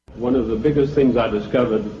One of the biggest things I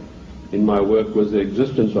discovered in my work was the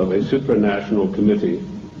existence of a supranational committee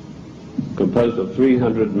composed of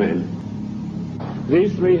 300 men.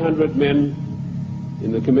 These 300 men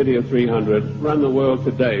in the Committee of 300 run the world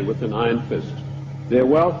today with an iron fist. Their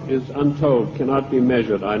wealth is untold, cannot be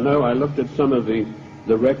measured. I know I looked at some of the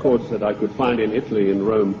records that I could find in Italy and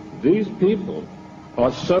Rome. These people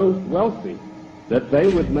are so wealthy that they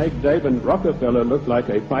would make David Rockefeller look like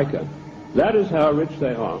a piker. That is how rich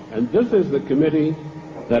they are. And this is the committee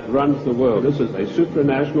that runs the world. This is a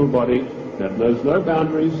supranational body that knows no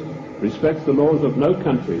boundaries, respects the laws of no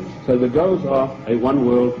countries. So the goals are a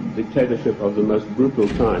one-world dictatorship of the most brutal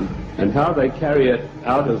kind. And how they carry it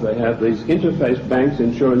out is they have these interface banks,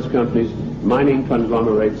 insurance companies, mining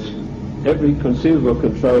conglomerates, every conceivable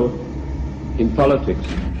control in politics.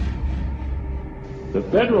 The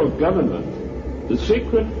federal government, the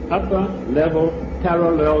secret upper-level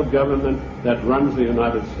parallel government that runs the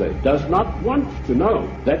United States, does not want to know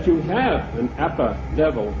that you have an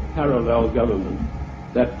upper-level parallel government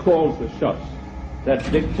that calls the shots, that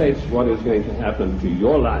dictates what is going to happen to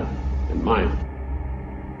your life and mine.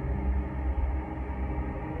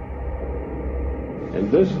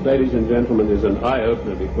 And this, ladies and gentlemen, is an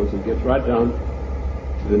eye-opener because it gets right down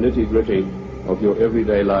to the nitty-gritty of your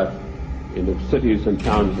everyday life in the cities and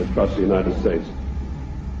towns across the United States.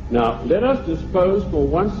 Now, let us dispose for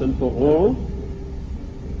once and for all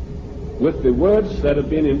with the words that have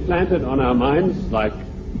been implanted on our minds, like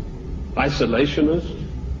isolationist,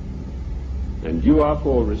 and you are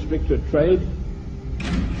for restricted trade,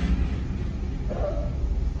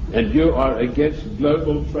 and you are against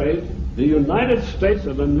global trade. The United States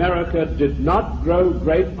of America did not grow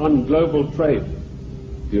great on global trade.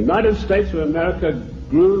 The United States of America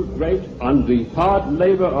grew great on the hard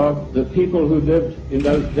labor of the people who lived in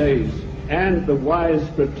those days and the wise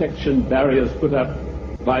protection barriers put up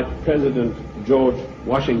by President George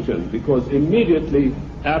Washington, because immediately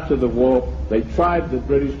after the war they tried, the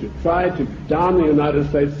British, to try to down the United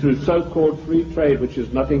States through so-called free trade, which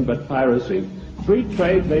is nothing but piracy. Free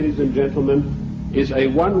trade, ladies and gentlemen, is a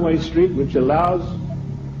one-way street which allows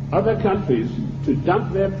other countries to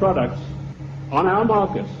dump their products on our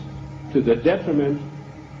markets to the detriment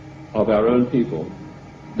of our own people.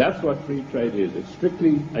 That's what free trade is. It's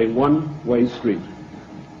strictly a one-way street.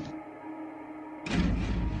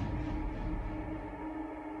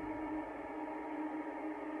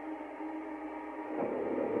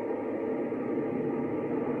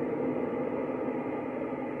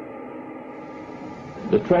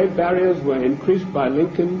 The trade barriers were increased by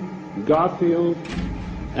Lincoln, Garfield,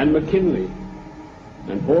 and McKinley,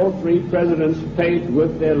 and all three presidents paid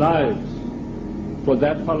with their lives for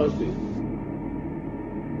that policy.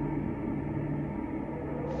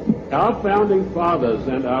 Our founding fathers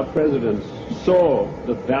and our presidents saw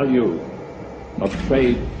the value of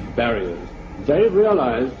trade barriers. They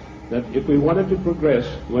realized that if we wanted to progress,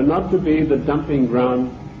 we're not to be the dumping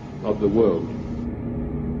ground of the world.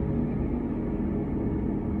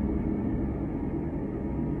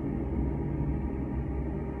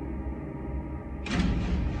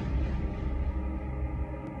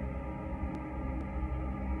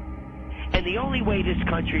 And the only way this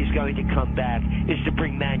country is going to come back is to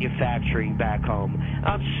bring manufacturing back home.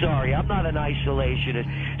 I'm sorry, I'm not an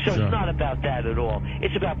isolationist, so it's not about that at all.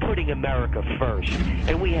 It's about putting America first,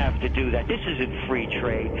 and we have to do that. This isn't free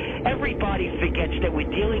trade. Everybody forgets that we're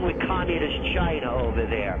dealing with communist China over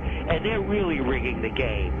there, and they're really rigging the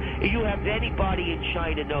game. If you have anybody in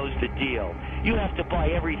China knows the deal, you have to buy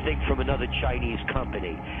everything from another Chinese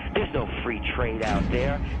company. There's no free trade out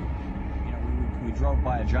there. We drove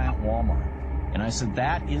by a giant Walmart, and I said,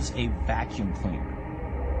 that is a vacuum cleaner.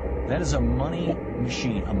 That is a money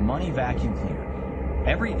machine, a money vacuum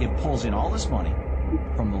cleaner. It pulls in all this money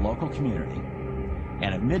from the local community,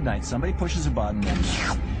 and at midnight somebody pushes a button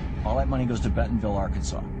and all that money goes to Bentonville,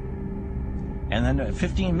 Arkansas. And then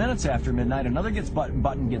 15 minutes after midnight, another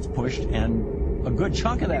button gets pushed, and a good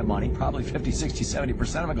chunk of that money, probably 50, 60,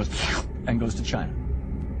 70% of it goes to China.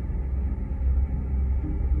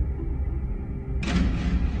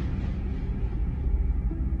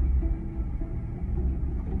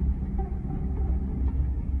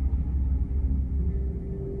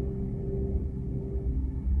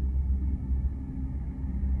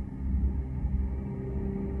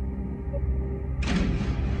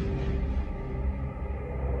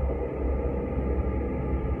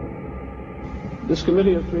 This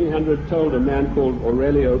committee of 300 told a man called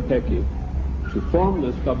Aurelio Pecci to form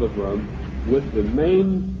this Club of Rome with the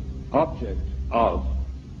main object of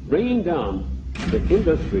bringing down the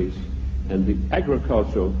industries and the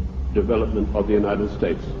agricultural development of the United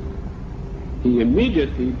States. He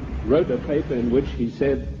immediately wrote a paper in which he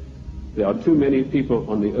said there are too many people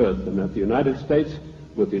on the earth, and that the United States,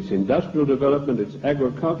 with its industrial development, its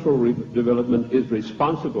agricultural development, is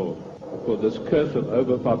responsible for this curse of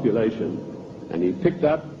overpopulation. And he picked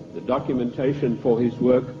up the documentation for his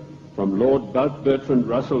work from Lord Bertrand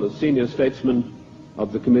Russell, a senior statesman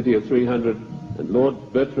of the Committee of 300, and Lord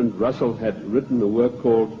Bertrand Russell had written a work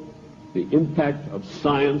called The Impact of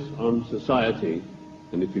Science on Society.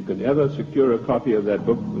 And if you can ever secure a copy of that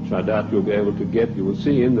book, which I doubt you'll be able to get, you will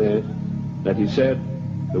see in there that he said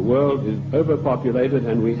the world is overpopulated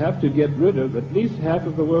and we have to get rid of at least half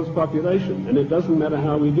of the world's population, and it doesn't matter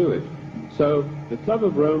how we do it. So the Club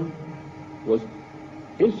of Rome was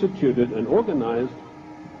instituted and organized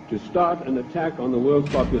to start an attack on the world's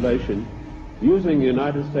population using the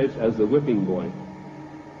United States as the whipping boy.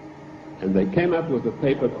 And they came up with a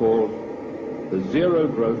paper called the Zero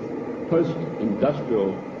Growth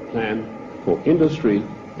Post-Industrial Plan for Industry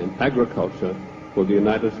and Agriculture for the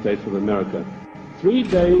United States of America. 3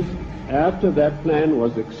 days after that plan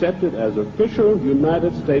was accepted as official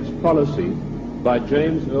United States policy by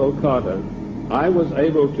James Earl Carter, I was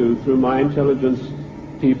able to, through my intelligence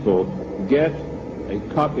people, get a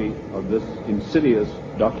copy of this insidious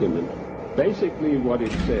document. Basically what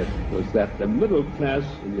it said was that the middle class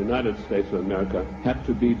in the United States of America had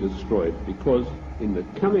to be destroyed, because in the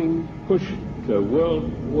coming push to a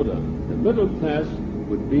world order, the middle class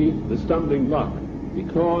would be the stumbling block,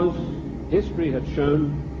 because history had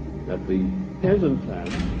shown that the peasant class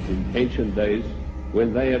in ancient days,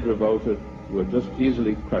 when they had revolted, were just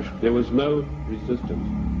easily crushed. There was no resistance.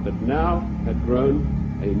 But now had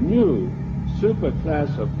grown a new super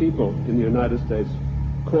class of people in the United States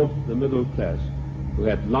called the middle class, who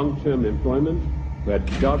had long-term employment, who had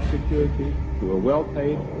job security, who were well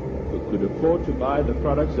paid, who could afford to buy the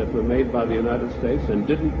products that were made by the United States and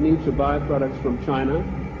didn't need to buy products from China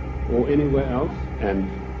or anywhere else. And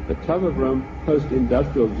the Club of Rome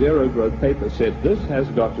post-industrial zero-growth paper said this has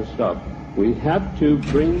got to stop. We have to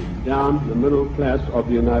bring down the middle class of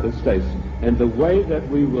the United States. And the way that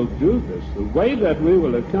we will do this, the way that we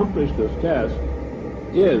will accomplish this task,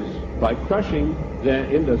 is by crushing their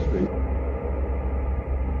industry.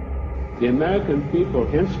 The American people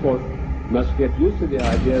henceforth must get used to the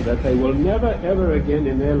idea that they will never ever again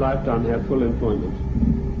in their lifetime have full employment.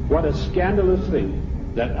 What a scandalous thing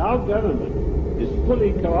that our government is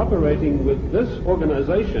fully cooperating with this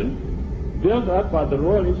organization built up by the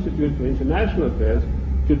Royal Institute for International Affairs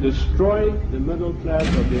to destroy the middle class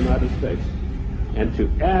of the United States and to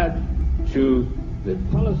add to the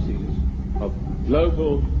policies of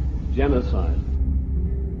global genocide.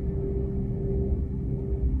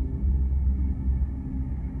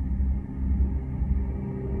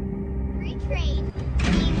 Free trade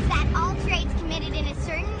means that all trades committed in a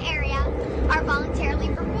certain area are voluntarily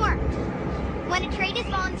performed. When a trade is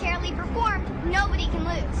voluntarily performed, nobody can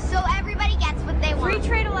lose, so everybody gets what they want. Free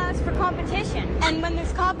trade allows for competition, and when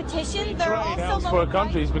there's competition, there are also helps for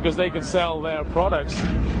countries because they can sell their products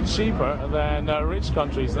cheaper than rich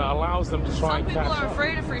countries. That allows them to try and catch up. Some people are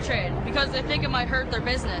afraid of free trade because they think it might hurt their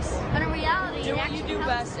business. But in reality, do what you do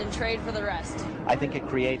best and trade for the rest. I think it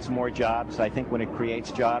creates more jobs. I think when it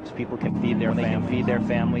creates jobs, people can feed their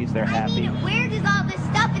families. They're happy. Where does all this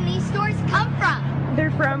stuff in these stores come from?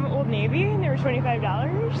 They're from Old Navy, and they were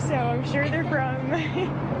 $25, so I'm sure they're from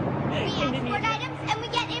We export items and we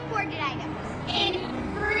get imported items. In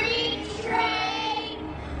free trade,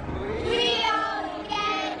 we all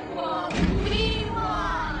get what we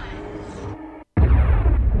want.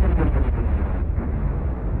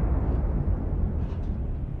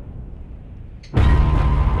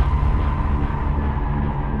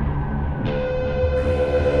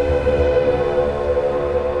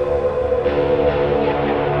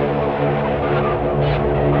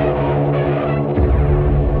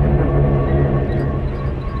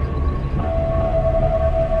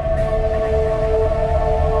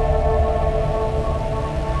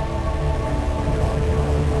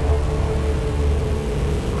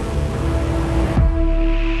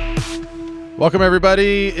 Welcome,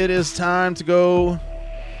 everybody. It is time to go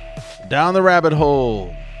down the rabbit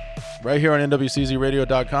hole right here on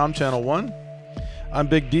NWCZRadio.com, Channel 1. I'm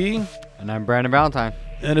Big D. And I'm Brandon Valentine.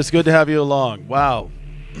 And it's good to have you along. Wow.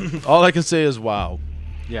 All I can say is wow.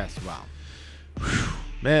 Yes, wow.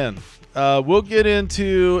 Man, we'll get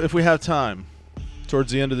into, if we have time,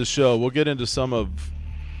 towards the end of the show, we'll get into some of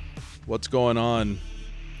what's going on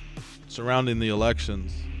surrounding the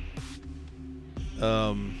elections.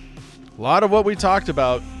 A lot of what we talked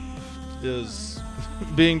about is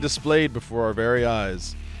being displayed before our very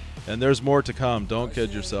eyes. And there's more to come. Don't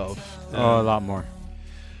kid yourself. Oh, a lot more.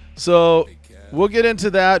 So we'll get into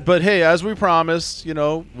that. But hey, as we promised,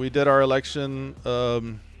 we did our election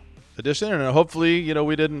edition, and hopefully,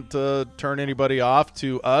 we didn't turn anybody off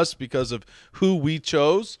to us because of who we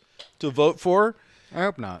chose to vote for. I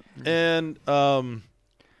hope not. And I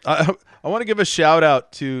want to give a shout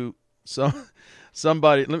out to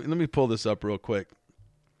somebody. Let me pull this up real quick.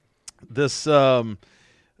 This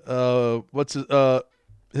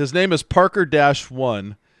his name is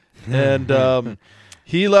Parker-1, and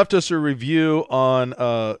he left us a review on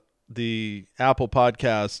the Apple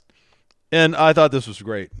Podcast, and I thought this was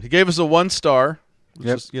great. He gave us a 1-star, which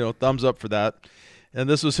is, thumbs up for that. And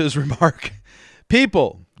this was his remark: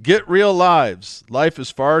 "People, get real lives. Life is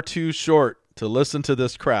far too short to listen to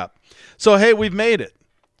this crap." So hey, we've made it.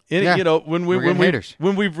 When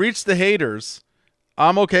we've reached the haters,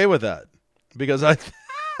 I'm okay with that, because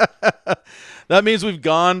that means we've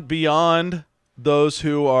gone beyond those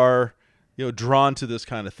who are drawn to this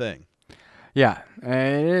kind of thing. Yeah,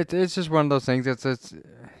 and it's just one of those things.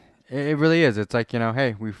 It really is. It's like,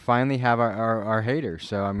 hey, we finally have our haters.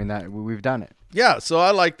 So I mean, that we've done it. Yeah, so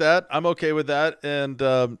I like that. I'm okay with that. And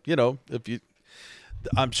I'm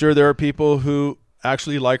sure there are people who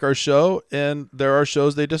actually like our show, and there are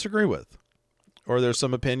shows they disagree with, or there's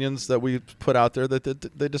some opinions that we put out there that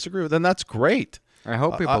they disagree with, and that's great. I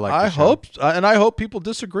hope people like the show. I hope people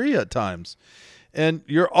disagree at times. And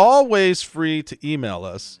you're always free to email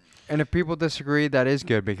us. And if people disagree, that is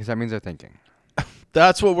good, because that means they're thinking.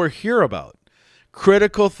 That's what we're here about.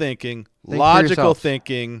 Critical thinking, logical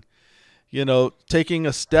thinking, taking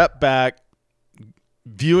a step back,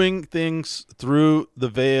 viewing things through the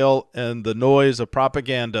veil and the noise of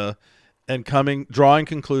propaganda, and drawing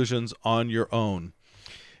conclusions on your own.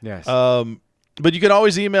 Yes. But you can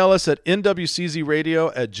always email us at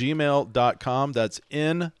nwczradio@gmail.com. That's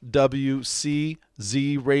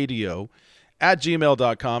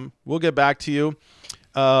nwczradio@gmail.com. We'll get back to you.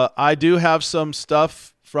 I do have some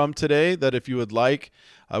stuff from today that if you would like,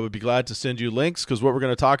 I would be glad to send you links, because what we're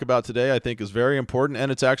going to talk about today I think is very important, and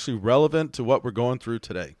it's actually relevant to what we're going through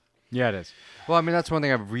today. Yeah, it is. Well, I mean, that's one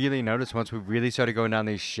thing I've really noticed once we really started going down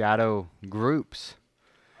these shadow groups,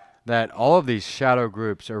 that all of these shadow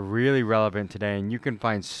groups are really relevant today, and you can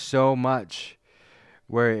find so much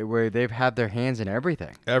where they've had their hands in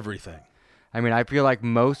everything. Everything. I mean, I feel like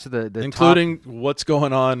most of the including what's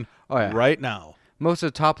going on right now. Most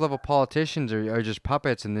of the top-level politicians are just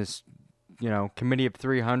puppets in this, committee of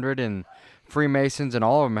 300, and Freemasons, and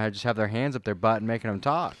all of them just have their hands up their butt and making them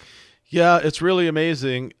talk. Yeah, it's really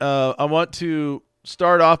amazing. I want to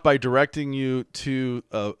start off by directing you to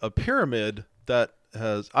a pyramid that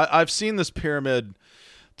I've seen this pyramid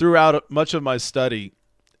throughout much of my study,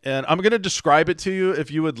 and I'm going to describe it to you.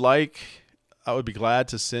 If you would like, I would be glad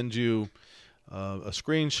to send you a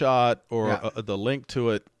screenshot or the link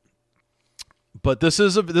to it. But this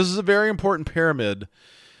is a very important pyramid,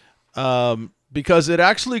 because it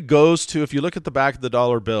actually goes to, if you look at the back of the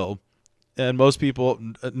dollar bill, and most people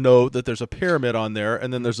know that there's a pyramid on there,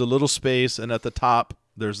 and then there's a little space, and at the top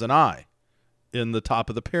there's an eye in the top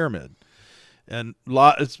of the pyramid. And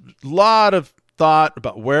it's a lot of thought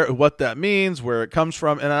about what that means, where it comes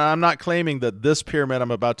from. And I'm not claiming that this pyramid I'm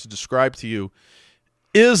about to describe to you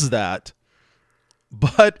is that,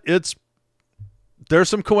 but there's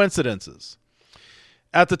some coincidences.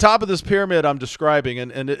 At the top of this pyramid I'm describing,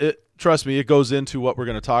 and trust me, it goes into what we're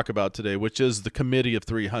going to talk about today, which is the Committee of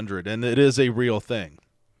 300, and it is a real thing.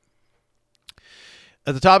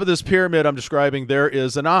 At the top of this pyramid I'm describing, there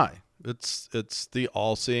is an eye. It's the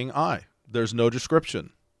all-seeing eye. There's no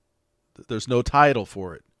description. There's no title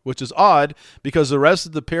for it, which is odd, because the rest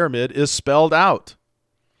of the pyramid is spelled out.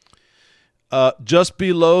 Just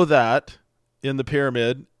below that, in the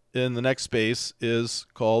pyramid, in the next space, is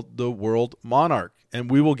called the World Monarch, and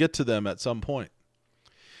we will get to them at some point.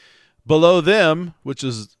 Below them, which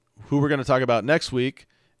is who we're going to talk about next week,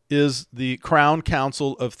 is the Crown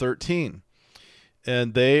Council of 13,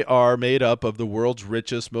 and they are made up of the world's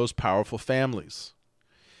richest, most powerful families.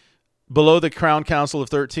 Below the Crown Council of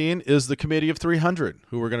 13 is the Committee of 300,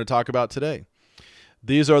 who we're going to talk about today.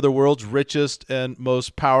 These are the world's richest and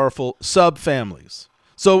most powerful sub-families.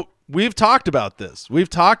 So we've talked about this. We've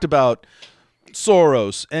talked about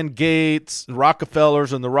Soros and Gates and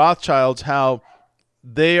Rockefellers and the Rothschilds, how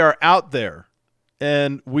they are out there,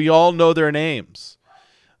 and we all know their names,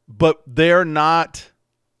 but they're not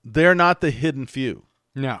the hidden few.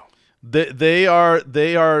 No. They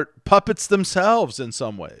are puppets themselves in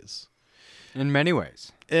some ways. In many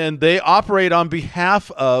ways. And they operate on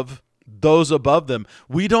behalf of those above them.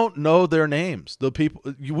 We don't know their names.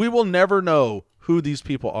 We will never know who these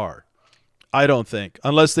people are, I don't think,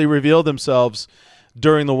 unless they reveal themselves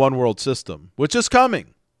during the one world system, which is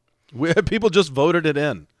coming. People just voted it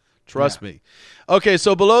in. Trust me. Okay,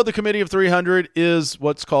 so below the Committee of 300 is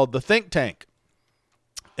what's called the think tank.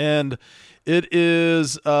 And it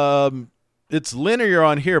is it's linear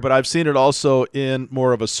on here, but I've seen it also in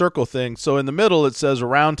more of a circle thing. So in the middle, it says a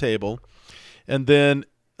round table. And then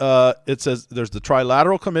it says there's the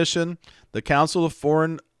Trilateral Commission, the Council of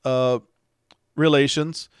Foreign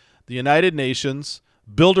Relations, the United Nations,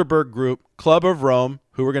 Bilderberg Group, Club of Rome,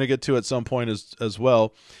 who we're going to get to at some point as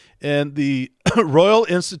well, and the Royal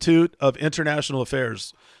Institute of International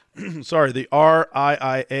Affairs. Sorry, the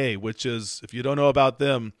RIIA, which is, if you don't know about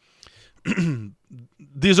them,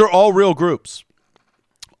 these are all real groups.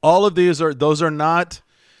 All of those are not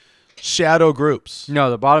shadow groups. No,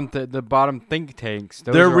 the bottom think tanks,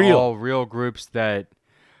 they're real. All real groups that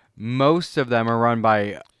most of them are run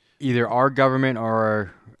by either our government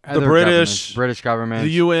or the British government,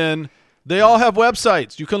 the UN. They all have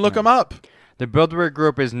websites. You can look them up. The Bilderberg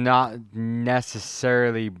Group is not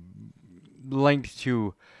necessarily linked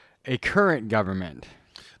to a current government.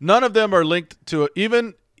 None of them are linked to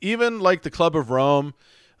even like the Club of Rome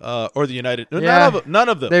or the United. Yeah. None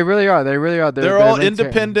of them. They really are. They're all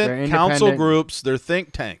independent council groups. They're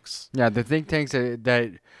think tanks. Yeah, the think tanks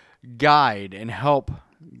that guide and help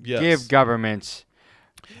give governments.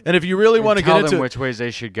 And if you really want to get into which ways they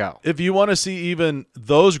should go, if you want to see even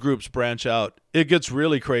those groups branch out, it gets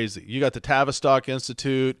really crazy. You got the Tavistock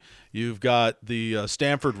Institute, you've got the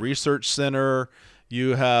Stanford Research Center,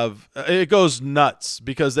 you have it goes nuts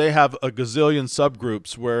because they have a gazillion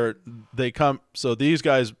subgroups where they come. So these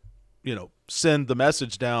guys, send the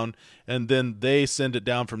message down, and then they send it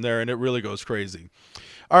down from there, and it really goes crazy.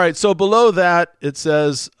 All right, so below that it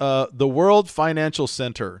says the World Financial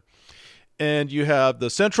Center. And you have the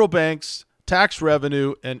central banks, tax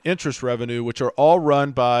revenue, and interest revenue, which are all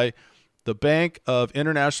run by the Bank of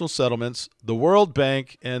International Settlements, the World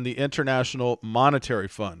Bank, and the International Monetary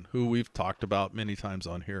Fund, who we've talked about many times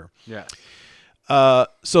on here. Yeah.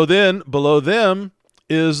 So then below them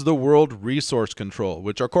is the World Resource Control,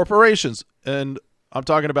 which are corporations. And I'm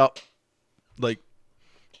talking about like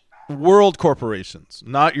world corporations,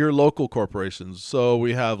 not your local corporations. So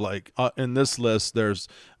we have in this list, there's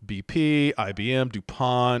BP, IBM,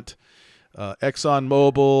 DuPont,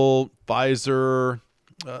 ExxonMobil, Pfizer,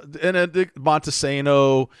 and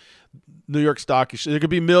Montesano, New York Stock Exchange. There could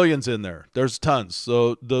be millions in there. There's tons.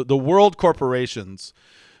 So the world corporations,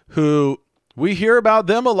 who we hear about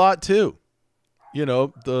them a lot too.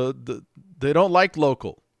 They don't like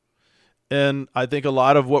local. And I think a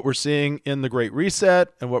lot of what we're seeing in the Great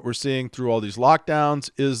Reset and what we're seeing through all these lockdowns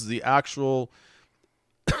is the actual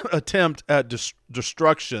attempt at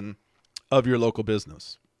destruction of your local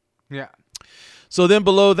business. Yeah. So then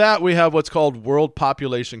below that, we have what's called World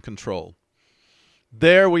Population Control.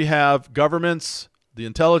 There we have governments, the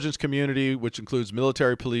intelligence community, which includes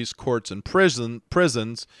military, police, courts, and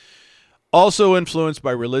prisons, also influenced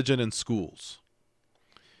by religion and schools.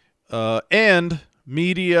 And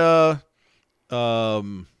media,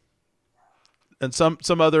 and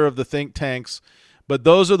some other of the think tanks, but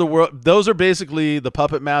those are basically the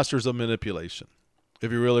puppet masters of manipulation.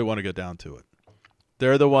 If you really want to get down to it,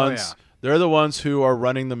 they're the ones. Oh, yeah. They're the ones who are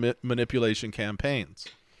running the manipulation campaigns.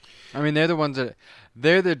 I mean, they're the ones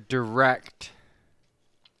they're the direct.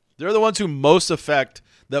 They're the ones who most affect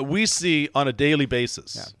that we see on a daily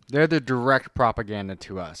basis. Yeah. They're the direct propaganda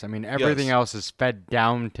to us. I mean, everything else is fed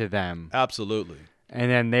down to them. Absolutely.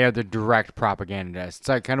 And then they are the direct propagandists. It's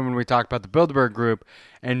like kind of when we talk about the Bilderberg Group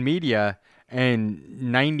and media, and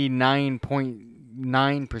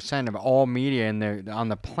 99.9% of all media on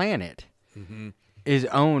the planet is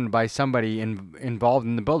owned by somebody involved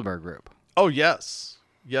in the Bilderberg Group. Oh, yes.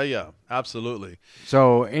 Yeah, absolutely.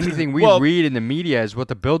 So anything we read in the media is what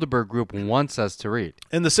the Bilderberg Group wants us to read.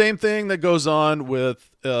 And the same thing that goes on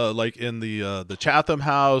with like in the Chatham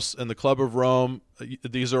House and the Club of Rome.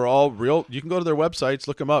 These are all real. You can go to their websites,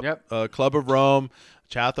 look them up. Yep. Club of Rome,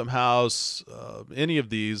 Chatham House, any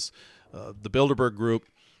of these, the Bilderberg Group.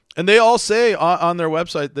 And they all say on their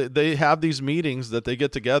website that they have these meetings that they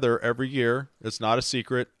get together every year. It's not a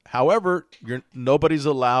secret. However, nobody's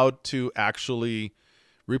allowed to actually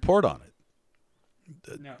report on it.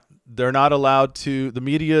 No. They're not allowed to. The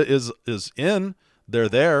media is in. They're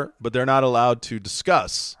there, but they're not allowed to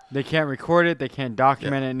discuss. They can't record it. They can't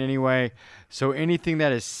document it in any way. So anything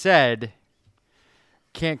that is said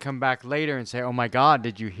can't come back later and say, "Oh my God,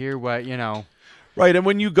 did you hear what?" Right, and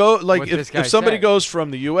when you go, like if somebody goes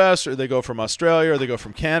from the U.S. or they go from Australia or they go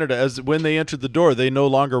from Canada, when they enter the door, they no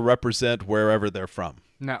longer represent wherever they're from.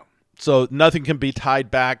 No. So nothing can be tied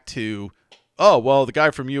back to oh, well, the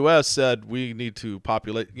guy from U.S. said we need to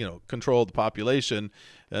control the population,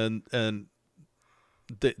 and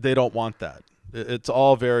they don't want that. It's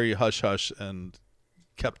all very hush-hush and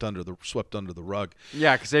swept under the rug.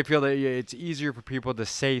 Yeah, because they feel that it's easier for people to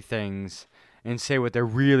say things and say what they're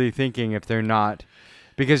really thinking if they're not.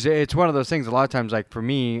 Because it's one of those things, a lot of times, like for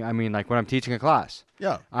me, I mean, like when I'm teaching a class.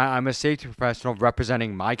 Yeah. I'm a safety professional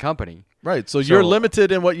representing my company. Right, so you're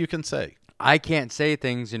limited in what you can say. I can't say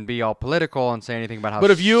things and be all political and say anything about how.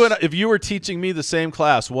 But if you were teaching me the same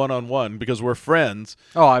class one-on-one because we're friends,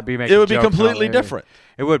 I'd be making. It would be completely different.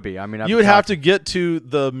 It would be. I mean, you would have to get to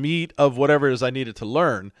the meat of whatever it is I needed to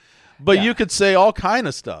learn. But you could say all kind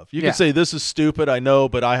of stuff. You could say, "This is stupid, I know,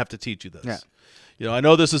 but I have to teach you this." Yeah. You know, I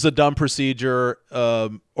know this is a dumb procedure,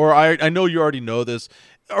 or I know you already know this,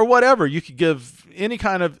 or whatever. You could give any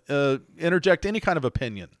kind of interject any kind of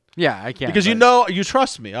opinion. Yeah, I can't. Because you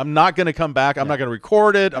trust me. I'm not going to come back. I'm not going to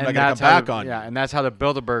record it. I'm not going to come back on you. Yeah, and that's how the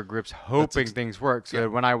Bilderberg group's hoping things work. So that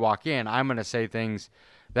when I walk in, I'm going to say things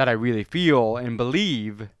that I really feel and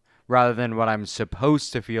believe rather than what I'm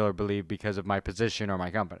supposed to feel or believe because of my position or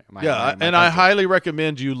my company. I highly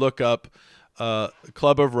recommend you look up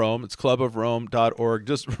Club of Rome. It's clubofrome.org.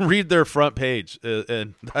 Just read their front page,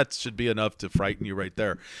 and that should be enough to frighten you right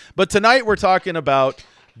there. But tonight we're talking about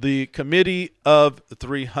the Committee of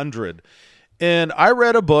 300. And I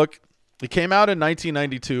read a book. It came out in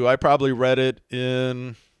 1992. I probably read it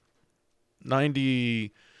in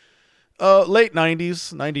late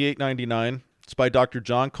 90s, 98, 99. It's by Dr.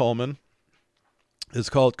 John Coleman. It's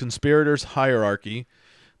called Conspirators' Hierarchy,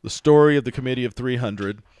 the Story of the Committee of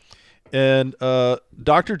 300. And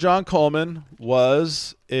Dr. John Coleman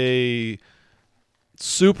was a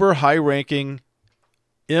super high-ranking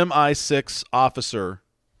MI6 officer.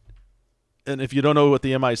 And if you don't know what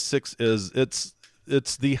the MI6 is,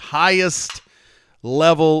 it's the highest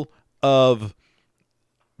level of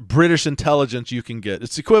British intelligence you can get.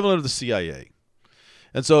 It's the equivalent of the CIA.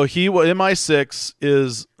 And so MI6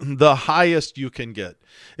 is the highest you can get.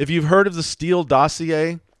 If you've heard of the Steele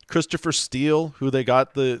dossier, Christopher Steele, who they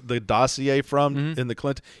got the dossier from in the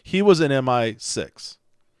Clinton, he was an MI6.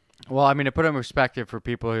 Well, I mean, to put it in perspective for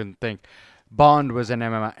people who think Bond was an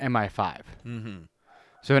MI5. Mm-hmm.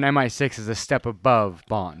 So an MI6 is a step above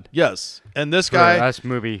Bond. Yes, and this guy, for us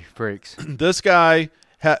movie freaks, this guy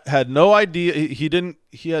had no idea.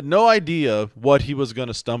 He had no idea what he was going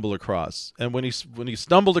to stumble across. And when he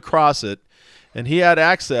stumbled across it, and he had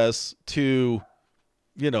access to,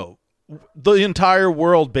 the entire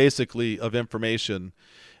world basically of information.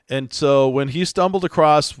 And so when he stumbled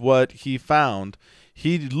across what he found,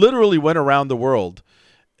 he literally went around the world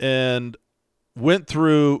and went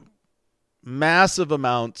through massive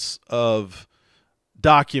amounts of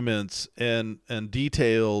documents and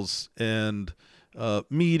details and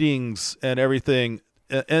meetings and everything.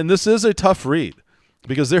 And this is a tough read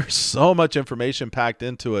because there's so much information packed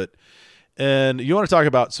into it. And you want to talk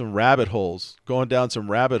about some rabbit holes, going down some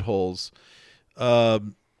rabbit holes. But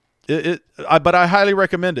I highly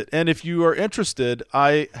recommend it. And if you are interested,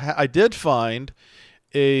 I did find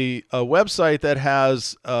a website that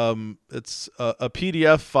has it's a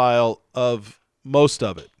PDF file of most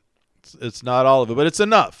of it. It's not all of it, but it's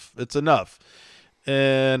enough. It's enough.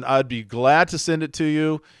 And I'd be glad to send it to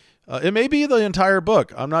you. It may be the entire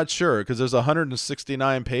book. I'm not sure because there's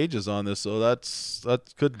 169 pages on this, so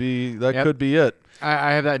that could be it.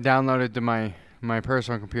 I have that downloaded to my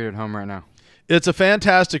personal computer at home right now. It's a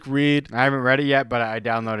fantastic read. I haven't read it yet, but I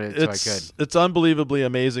downloaded it so I could. It's unbelievably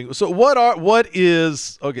amazing. So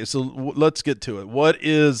so let's get to it. What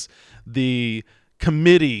is the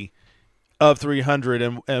Committee of 300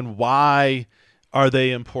 and why are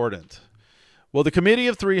they important? Well, the Committee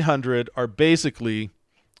of 300 are basically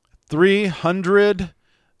 300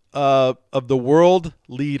 of the world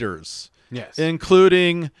leaders, yes,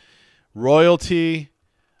 including royalty,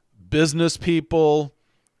 business people,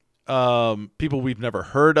 people we've never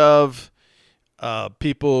heard of,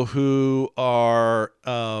 people who are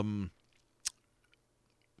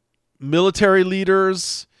military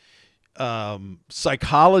leaders,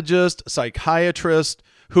 psychologists, psychiatrists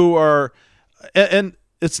who are, and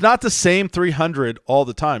it's not the same 300 all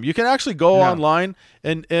the time. You can actually go online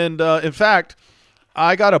and in fact,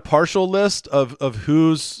 I got a partial list of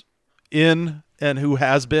who's in and who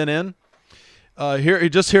has been in.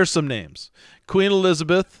 Here's some names: Queen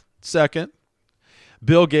Elizabeth II,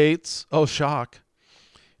 Bill Gates. Oh, shock!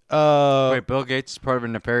 Wait, Bill Gates is part of a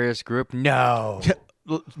nefarious group? No,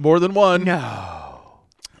 more than one. No,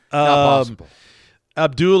 not possible.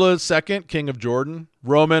 Abdullah II, King of Jordan.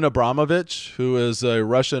 Roman Abramovich, who is a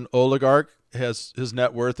Russian oligarch, his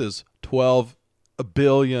net worth is $12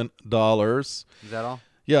 billion. Is that all?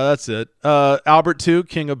 Yeah, that's it. Albert II,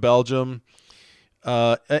 King of Belgium.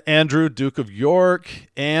 Andrew, Duke of York.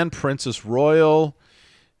 Anne, Princess Royal.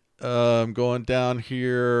 I'm going down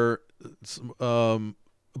here.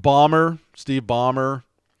 Ballmer, Steve Ballmer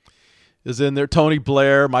is in there. Tony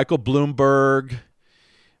Blair, Michael Bloomberg.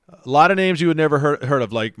 A lot of names you would never heard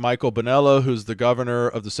of, like Michael Bonello, who's the governor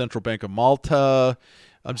of the Central Bank of Malta.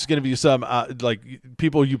 I'm just going to give you some like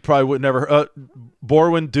people you probably would never.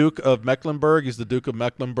 Borwin, Duke of Mecklenburg. He's the Duke of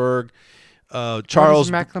Mecklenburg.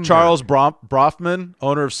 Charles Brofman,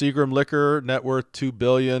 owner of Seagram Liquor, net worth $2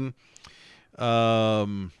 billion.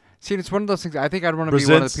 See, it's one of those things. I think I'd want to be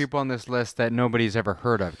one of the people on this list that nobody's ever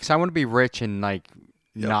heard of, because I want to be rich and like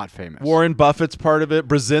not famous. Warren Buffett's part of it.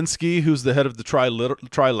 Brzezinski, who's the head of the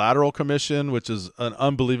Trilateral Commission, which is an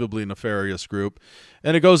unbelievably nefarious group,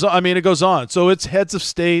 and it goes. I mean, it goes on. So it's heads of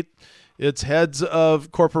state, it's heads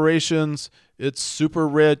of corporations, it's super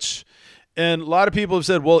rich, and a lot of people have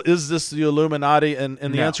said, "Well, is this the Illuminati?" And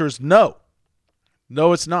the answer is no.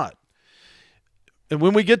 No, it's not. And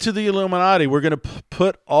when we get to the Illuminati, we're going to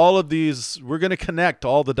put all of these, we're going to connect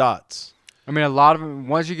all the dots. I mean, a lot of them,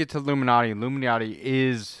 once you get to Illuminati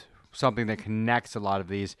is something that connects a lot of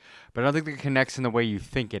these, but I don't think it connects in the way you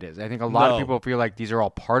think it is. I think a lot of people feel like these are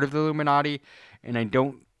all part of the Illuminati, and I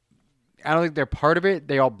don't think they're part of it.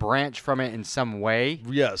 They all branch from it in some way.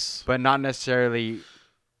 Yes. But not necessarily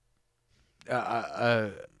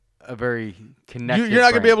a very connected You're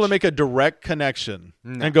not going to be able to make a direct connection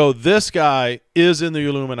and go, this guy is in the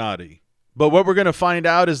Illuminati. But what we're going to find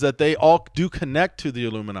out is that they all do connect to the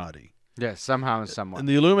Illuminati. Yeah, somehow and somewhat. And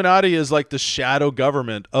the Illuminati is like the shadow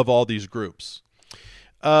government of all these groups.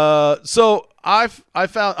 So I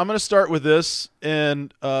found, I'm going to start with this,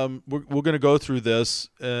 and we're going to go through this,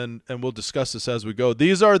 and we'll discuss this as we go.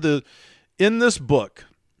 These are in this book,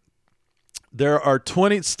 there are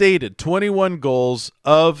 21 goals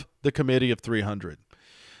of the Committee of 300.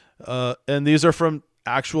 And these are from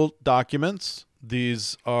actual documents.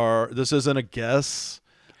 This isn't a guess.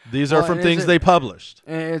 These are from things they published.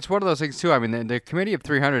 It's one of those things, too. I mean, the Committee of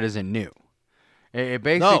 300 isn't new. It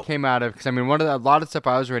basically came out of, because I mean, a lot of stuff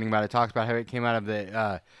I was reading about, it talks about how it came out of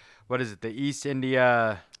the, the East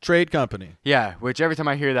India Trade Company. Yeah, which every time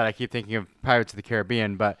I hear that, I keep thinking of Pirates of the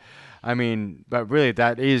Caribbean, but really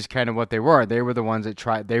that is kind of what they were. They were the ones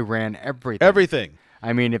that they ran everything. Everything.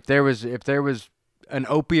 I mean, if there was an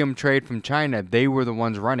opium trade from China, they were the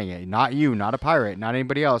ones running it. Not you, not a pirate, not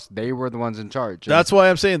anybody else. They were the ones in charge. That's why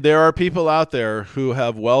I'm saying there are people out there who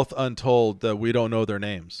have wealth untold that we don't know their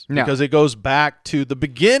names. No. Because it goes back to the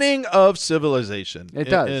beginning of civilization. It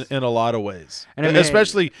does. In a lot of ways. And I mean,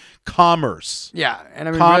 especially commerce. Yeah. And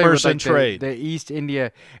I mean, commerce really and trade. The East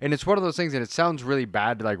India. And it's one of those things, and it sounds really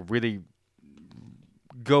bad to like really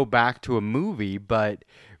go back to a movie, but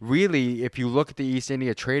really, if you look at the East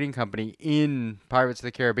India Trading Company in Pirates of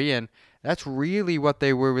the Caribbean, that's really what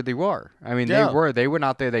they really were. I mean, they went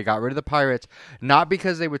out there, they got rid of the pirates, not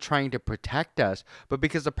because they were trying to protect us, but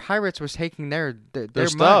because the pirates was taking their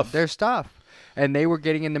stuff, and they were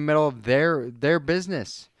getting in the middle of their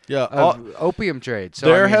business. Yeah, of opium trade. So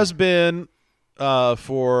there has been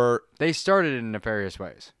they started in nefarious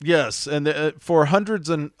ways. Yes, and for hundreds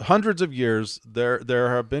of years, there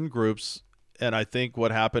have been groups. And I think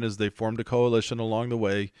what happened is they formed a coalition along the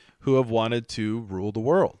way who have wanted to rule the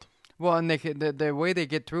world. Well, and the way they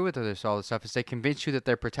get through with all this stuff is they convince you that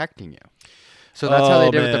they're protecting you. So that's how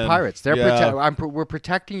they did with the pirates. We're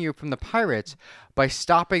protecting you from the pirates by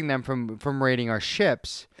stopping them from raiding our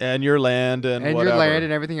ships and your land and whatever. Your land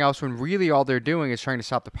and everything else. When really all they're doing is trying to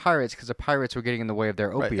stop the pirates because the pirates were getting in the way of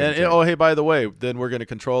their opium. Right. And hey, by the way, then we're going to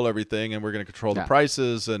control everything and we're going to control the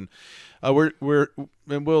prices and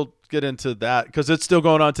we'll get into that because it's still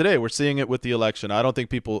going on today. We're seeing it with the election. I don't think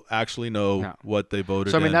people actually know what they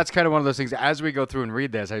voted. So I mean, that's kind of one of those things. As we go through and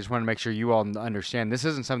read this, I just want to make sure you all understand this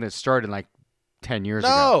isn't something that started like 10 years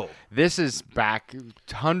ago. This is back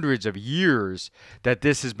hundreds of years that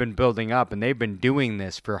this has been building up, and they've been doing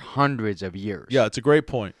this for hundreds of years. Yeah, it's a great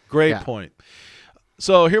point. Great point.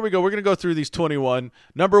 So here we go. We're going to go through these 21.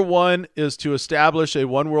 Number 1 is to establish a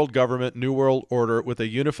one world government, new world order with a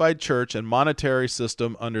unified church and monetary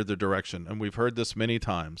system under their direction. And we've heard this many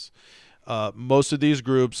times. Most of these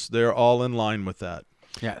groups, they're all in line with that.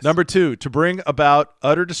 Yes. Number 2, to bring about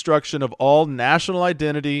utter destruction of all national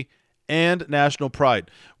identity and national pride.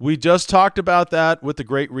 We just talked about that with the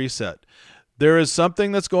Great Reset. There is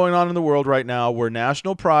something that's going on in the world right now where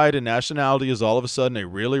national pride and nationality is all of a sudden a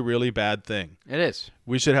really, really bad thing. It is.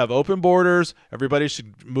 We should have open borders. Everybody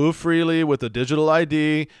should move freely with a digital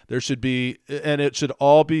ID. There should be, and it should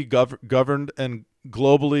all be governed and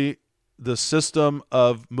globally the system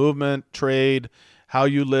of movement, trade, how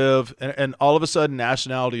you live, and all of a sudden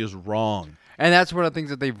nationality is wrong. And that's one of the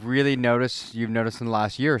things that they've really noticed. You've noticed in the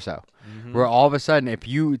last year or so, Mm-hmm. where all of a sudden, if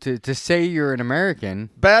you to say you're an American,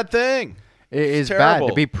 bad thing. it is bad. terrible.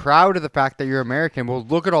 To be proud of the fact that you're American. Well,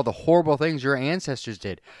 look at all the horrible things your ancestors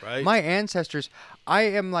did. Right. My ancestors. I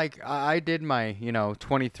am like I did my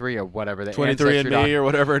 23 or whatever. The 23andMe or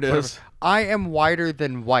whatever it is. I am whiter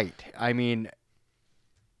than white. I mean,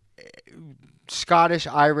 Scottish,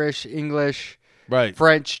 Irish, English. Right.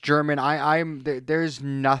 French, German. I'm there's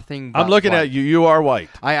nothing. But I'm looking white. at you. You are white.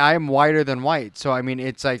 I am whiter than white. So I mean,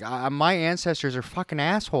 it's like my ancestors are fucking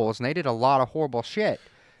assholes, and they did a lot of horrible shit.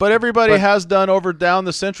 But everybody has done down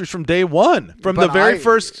the centuries from day one, from the very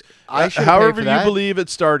first. I should however pay for you that. believe it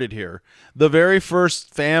started here, the very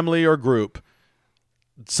first family or group.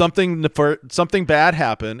 Something bad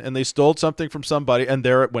happened, and they stole something from somebody, and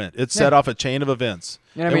there it went. It set off a chain of events,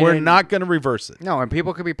 and we're not going to reverse it. No, and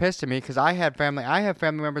people could be pissed at me because I have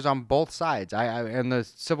family members on both sides. I in the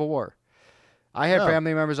Civil War, I had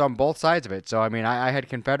family members on both sides of it. So I mean, I had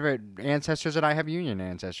Confederate ancestors and I have Union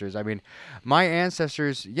ancestors. I mean, my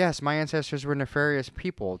ancestors were nefarious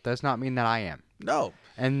people. Does not mean that I am. No.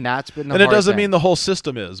 And that's been the And it hard doesn't thing. mean the whole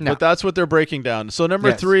system is, but that's what they're breaking down. So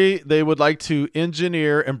number 3, they would like to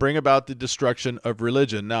engineer and bring about the destruction of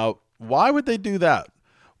religion. Now, why would they do that?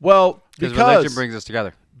 Well, because religion brings us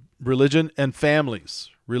together. Religion and families.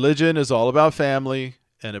 Religion is all about family,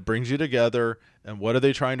 and it brings you together. And what are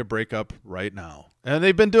they trying to break up right now? And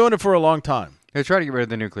they've been doing it for a long time. They're trying to get rid of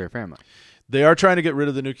the nuclear family. They are trying to get rid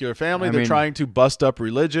of the nuclear family. They're trying to bust up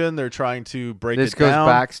religion. They're trying to break it down. This goes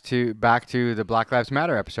back to the Black Lives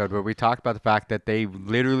Matter episode where we talked about the fact that they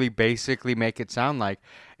literally basically make it sound like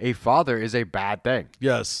a father is a bad thing.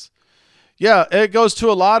 Yes. Yeah, it goes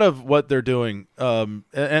to a lot of what they're doing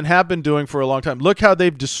and have been doing for a long time. Look how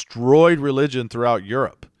they've destroyed religion throughout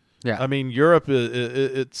Europe. Yeah. I mean, Europe,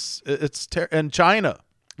 and China.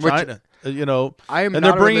 China, and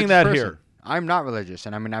they're bringing that here. I'm not religious,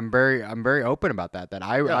 and I mean I'm very open about that. That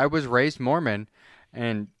I was raised Mormon,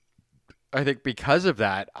 and I think because of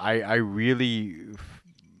that, I really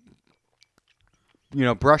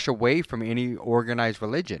brush away from any organized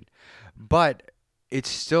religion. But it's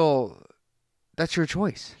still that's your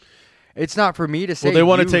choice. It's not for me to say. Well, they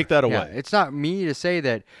want to take that away. Yeah, it's not me to say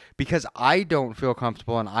that because I don't feel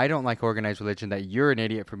comfortable and I don't like organized religion that you're an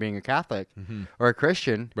idiot for being a Catholic or a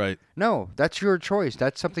Christian. Right. No, that's your choice.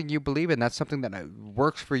 That's something you believe in. That's something that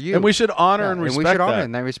works for you. And we should honor and respect that. And we should honor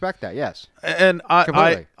and I respect that. Yes. And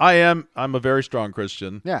I'm a very strong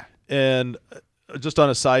Christian. Yeah. And just on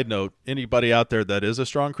a side note, anybody out there that is a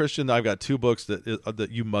strong Christian, I've got 2 books that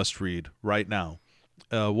you must read right now.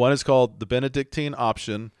 One is called The Benedictine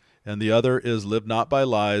Option, and the other is Live Not by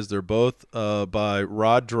Lies. They're both by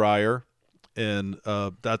Rod Dreher, and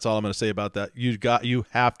that's all I'm going to say about that. You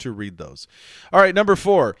have to read those. All right, number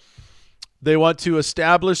 4. They want to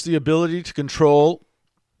establish the ability to control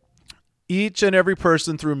each and every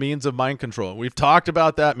person through means of mind control. We've talked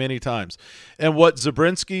about that many times. And what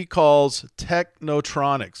Zabrinsky calls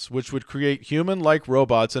technotronics, which would create human-like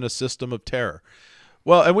robots in a system of terror.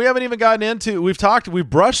 Well, and we haven't even gotten into, we've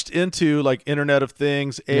brushed into like Internet of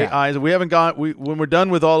Things, AI. Yeah. We haven't when we're done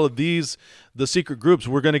with all of these, the secret groups,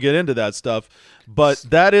 we're going to get into that stuff. But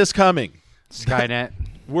that is coming. Skynet.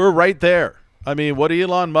 We're right there. I mean, what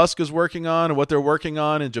Elon Musk is working on and what they're working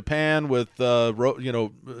on in Japan with,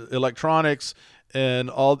 electronics and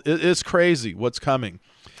all, it's crazy what's coming.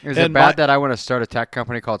 Is it bad that I want to start a tech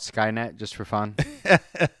company called Skynet just for fun?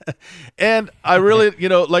 And I really,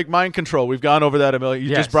 like mind control. We've gone over that a million.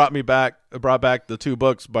 You just brought back the 2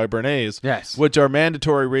 books by Bernays, yes, which are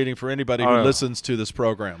mandatory reading for anybody who listens to this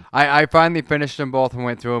program. I finally finished them both and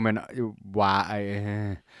went through them, and wow,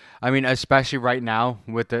 I mean, especially right now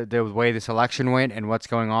with the way this election went and what's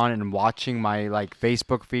going on, and watching my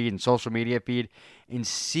Facebook feed and social media feed. And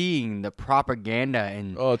seeing the propaganda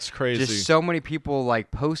and it's crazy. Just so many people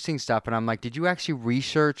posting stuff, and I'm like, did you actually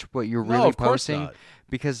research what you're really posting? Course not.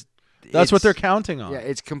 Because that's what they're counting on. Yeah,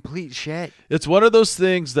 it's complete shit. It's one of those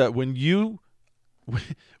things that when you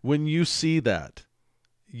see that,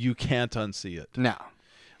 you can't unsee it. No.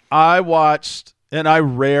 I watched, and I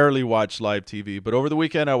rarely watch live TV, but over the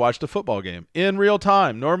weekend I watched a football game in real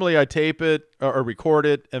time. Normally I tape it or record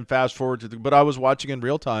it and fast forward but I was watching in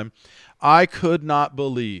real time. I could not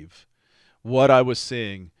believe what I was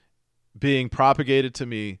seeing being propagated to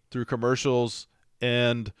me through commercials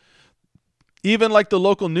and even the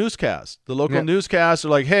local newscast. The local newscasts are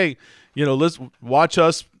like, hey, let's watch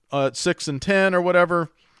us at 6 and 10 or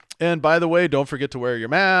whatever. And by the way, don't forget to wear your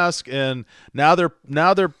mask. And now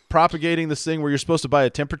they're propagating this thing where you're supposed to buy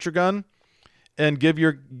a temperature gun. and give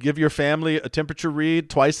your family a temperature read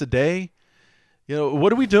twice a day?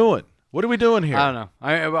 What are we doing? What are we doing here? I don't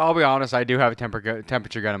know. I'll be honest. I do have a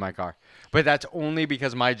temperature gun in my car, but that's only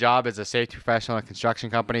because my job is a safety professional at a construction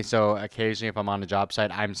company. So occasionally, if I'm on a job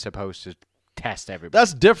site, I'm supposed to test everybody.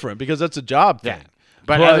 That's different because that's a job thing. Yeah.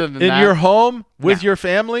 But other than that, your home with your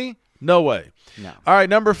family, no way. No. All right,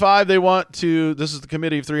 number 5, this is the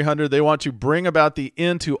Committee of 300, they want to bring about the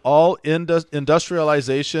end to all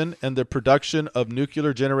industrialization and the production of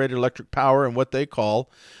nuclear-generated electric power in what they call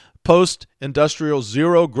post-industrial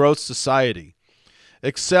zero-growth society.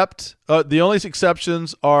 Except the only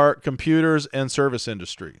exceptions are computers and service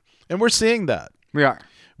industry. And we're seeing that. We are.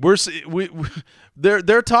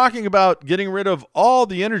 They're talking about getting rid of all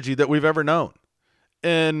the energy that we've ever known.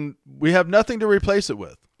 And we have nothing to replace it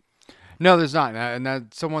with. No, there's not. And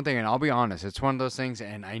that's the one thing. And I'll be honest, it's one of those things,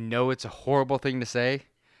 and I know it's a horrible thing to say,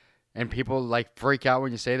 and people freak out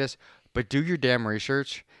when you say this, but do your damn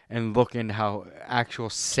research and look into how actual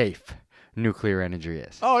safe nuclear energy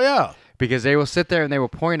is. Oh, yeah. Because they will sit there and they will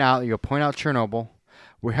point out Chernobyl.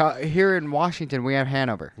 Here in Washington, we have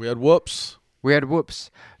Hanover. We had whoops.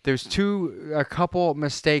 There's a couple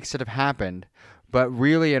mistakes that have happened, but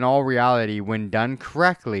really, in all reality, when done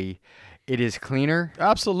correctly, it is cleaner.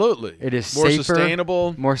 Absolutely. It is more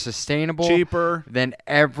safer, more sustainable, cheaper than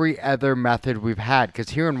every other method we've had.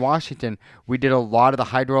 Because here in Washington, we did a lot of the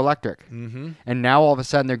hydroelectric. Mm-hmm. And now all of a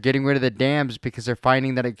sudden they're getting rid of the dams because they're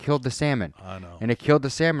finding that it killed the salmon. I know. And it killed the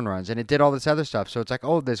salmon runs. And it did all this other stuff. So it's like,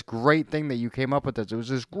 oh, this great thing that you came up with. It was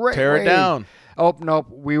this great Tear way. It down. Oh, nope.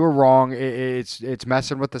 We were wrong. It's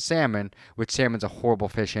messing with the salmon, which salmon's a horrible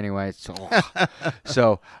fish anyway.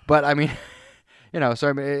 But I mean...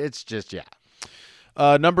 it's just, yeah.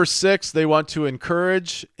 Number 6, they want to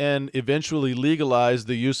encourage and eventually legalize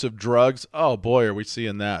the use of drugs. Oh, boy, are we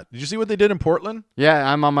seeing that. Did you see what they did in Portland?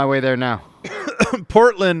 Yeah, I'm on my way there now.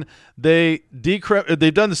 Portland, they've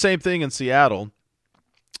done the same thing in Seattle.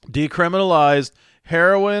 Decriminalized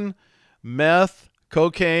heroin, meth,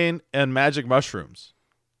 cocaine, and magic mushrooms.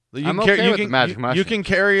 I'm okay with the magic mushrooms. You can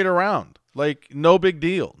carry it around. No big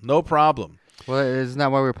deal. No problem. Well, isn't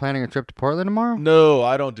that why we're planning a trip to Portland tomorrow? No,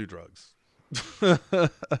 I don't do drugs.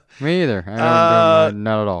 Me either. Not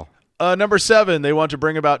at all. Number 7, they want to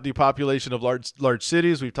bring about depopulation of large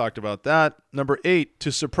cities. We've talked about that. Number 8,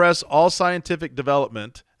 to suppress all scientific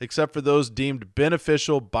development except for those deemed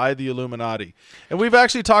beneficial by the Illuminati. And we've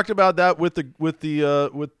actually talked about that with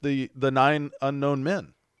the 9 unknown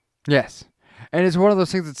men. Yes, and it's one of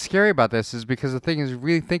those things that's scary about this is because the thing is,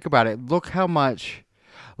 really think about it. Look how much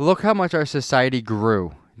our society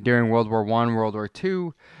grew during World War I, World War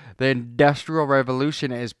II, the Industrial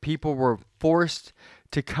Revolution, as people were forced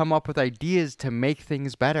to come up with ideas to make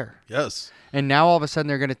things better. Yes. And now all of a sudden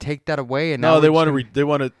they're going to take that away, and no, they want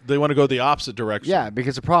to go the opposite direction. Yeah,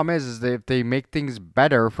 because the problem is that if they make things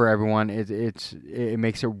better for everyone, it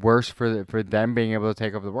makes it worse for them being able to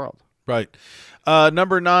take over the world. Right.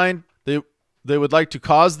 Number 9, they would like to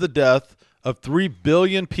cause the death of 3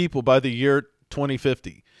 billion people by the year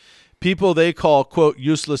 2050. People they call, quote,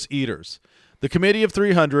 useless eaters. The Committee of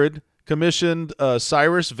 300 commissioned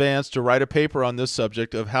Cyrus Vance to write a paper on this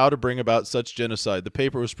subject of how to bring about such genocide. The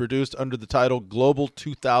paper was produced under the title Global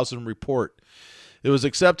 2000 Report. It was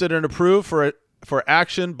accepted and approved for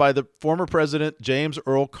action by the former President James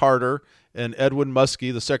Earl Carter and Edwin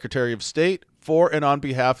Muskie, the Secretary of State, for and on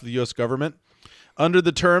behalf of the U.S. government. Under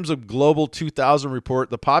the terms of Global 2000 Report,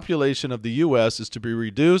 the population of the U.S. is to be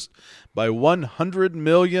reduced by 100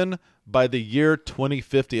 million by the year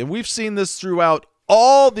 2050. And we've seen this throughout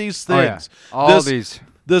all these things. Oh, yeah. All these.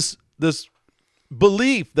 This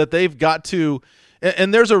belief that they've got to,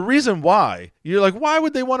 and there's a reason why. You're like, why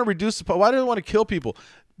would they want to reduce, why do they want to kill people?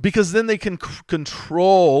 Because then they can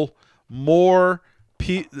control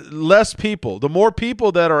less people. The more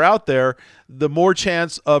people that are out there, the more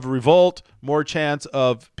chance of revolt, more chance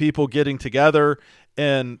of people getting together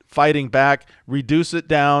and fighting back. Reduce it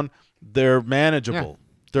down. They're manageable. Yeah.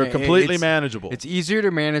 They're completely manageable. It's easier to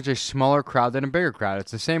manage a smaller crowd than a bigger crowd.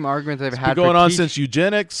 It's the same argument they've had. Been going on since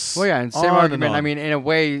eugenics. Well, yeah, and same argument. I mean, in a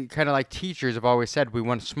way, kind of like teachers have always said, we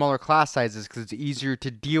want smaller class sizes because it's easier to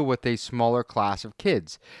deal with a smaller class of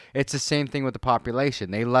kids. It's the same thing with the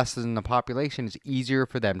population. They lessen the population. It's easier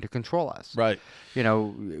for them to control us. Right.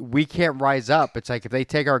 We can't rise up. It's like if they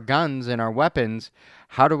take our guns and our weapons,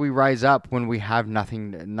 how do we rise up when we have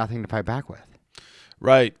nothing to fight back with?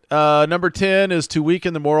 Right. Number 10 is to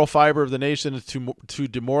weaken the moral fiber of the nation, to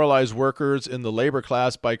demoralize workers in the labor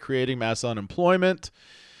class by creating mass unemployment.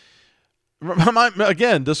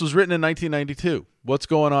 Again, this was written in 1992. What's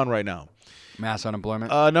going on right now? Mass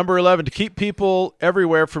unemployment. Number 11, to keep people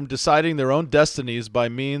everywhere from deciding their own destinies by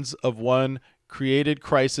means of one created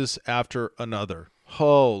crisis after another.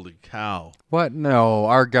 Holy cow. What? No,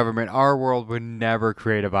 our government, our world would never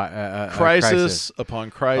create a crisis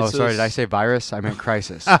upon crisis. Oh, sorry, did I say virus? I meant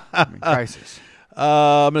crisis. Crisis.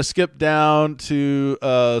 I'm going to skip down to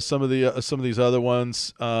some of these other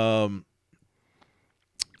ones. Wait,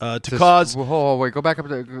 go back up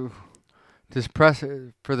to this press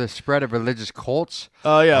for the spread of religious cults.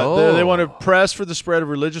 They want to press for the spread of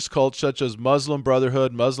religious cults such as Muslim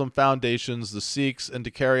Brotherhood, Muslim Foundations, the Sikhs, and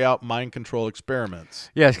to carry out mind control experiments.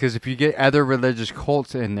 Yes, because if you get other religious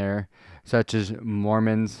cults in there, such as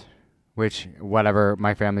Mormons, which whatever,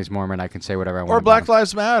 my family's Mormon, I can say whatever I want. Or Black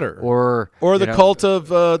Lives Matter, or the cult of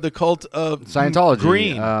Scientology,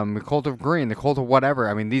 Green, the cult of Green, the cult of whatever.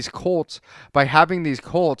 I mean, these cults. By having these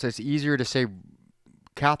cults, it's easier to say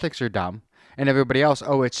Catholics are dumb. And everybody else,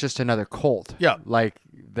 it's just another cult. Yeah. Like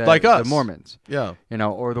us. The Mormons. Yeah.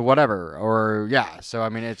 Or the whatever. So, I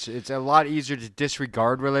mean, it's a lot easier to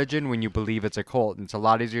disregard religion when you believe it's a cult. And it's a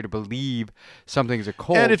lot easier to believe something's a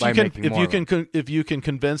cult. And if you can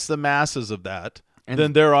convince the masses of that,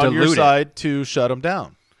 then they're on your side to shut them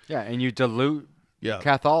down. Yeah, and you dilute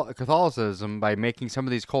Catholicism by making some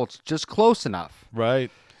of these cults just close enough.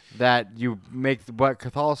 Right. That you make what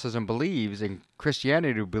Catholicism believes and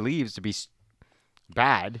Christianity believes to be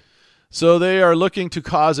bad. So they are looking to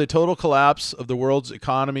cause a total collapse of the world's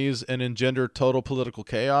economies and engender total political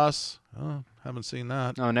chaos. Oh, haven't seen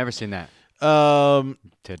that. No, never seen that.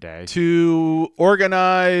 Today. To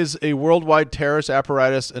organize a worldwide terrorist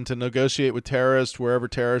apparatus and to negotiate with terrorists wherever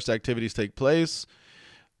terrorist activities take place.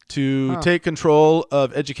 To take control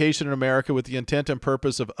of education in America with the intent and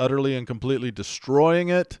purpose of utterly and completely destroying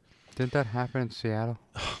it. Didn't that happen in Seattle?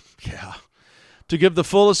 Yeah. To give the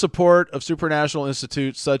fullest support of supranational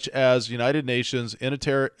institutes such as United Nations,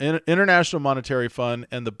 International Monetary Fund,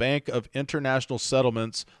 and the Bank of International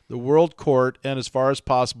Settlements, the World Court, and as far as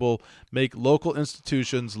possible, make local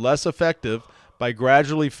institutions less effective by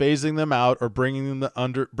gradually phasing them out or bringing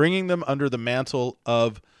them under the mantle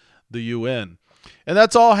of the UN. And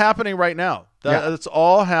that's all happening right now. That's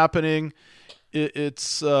all happening.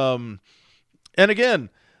 And again,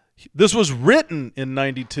 this was written in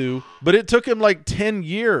 92, but it took him like 10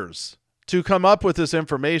 years to come up with this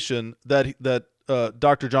information that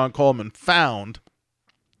Dr. John Coleman found.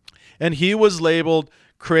 And he was labeled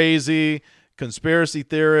crazy, conspiracy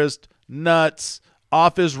theorist, nuts,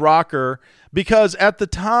 off his rocker, because at the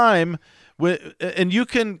time, and you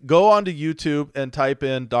can go onto YouTube and type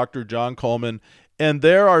in Dr. John Coleman, and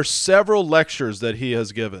there are several lectures that he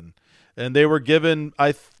has given. And they were given,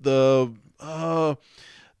 the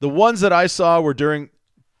ones that I saw were during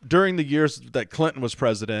the years that Clinton was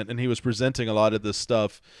president, and he was presenting a lot of this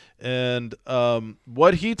stuff. And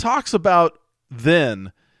what he talks about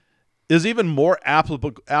then is even more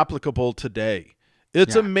applicable today.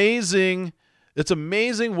 It's amazing. It's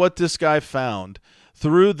amazing what this guy found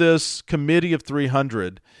through this Committee of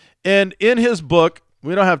 300. And in his book,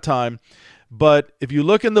 we don't have time, but if you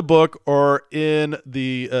look in the book or in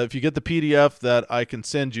the if you get the PDF that I can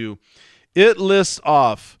send you, it lists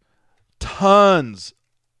off tons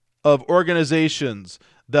of organizations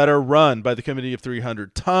that are run by the Committee of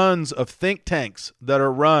 300, tons of think tanks that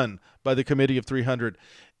are run by the Committee of 300,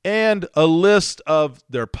 and a list of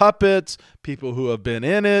their puppets, people who have been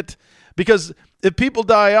in it, because if people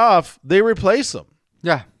die off, they replace them.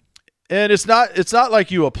 Yeah. And it's not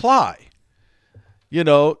like you apply. You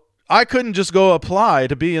know, I couldn't just go apply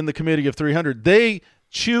to be in the Committee of 300. They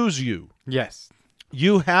choose you. Yes.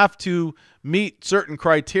 You have to meet certain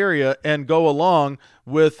criteria and go along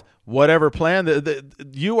with whatever plan.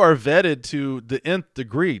 You are vetted to the nth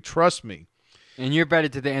degree. Trust me. And you're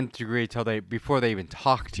vetted to the nth degree before they even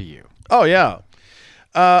talk to you. Oh, yeah.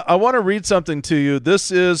 I want to read something to you.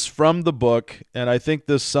 This is from the book, and I think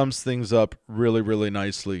this sums things up really, really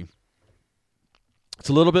nicely. It's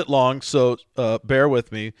a little bit long, so bear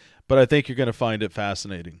with me, but I think you're going to find it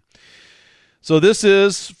fascinating. So this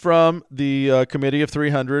is from the Committee of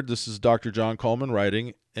 300. This is Dr. John Coleman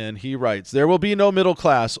writing, and he writes, "There will be no middle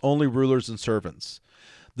class, only rulers and servants.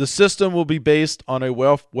 The system will be based on a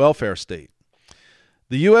welfare state.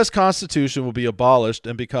 The U.S. Constitution will be abolished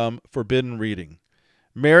and become forbidden reading.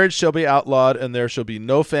 Marriage shall be outlawed, and there shall be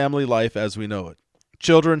no family life as we know it.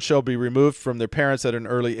 Children shall be removed from their parents at an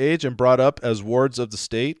early age and brought up as wards of the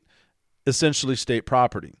state, essentially state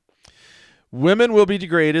property. Women will be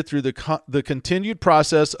degraded through the continued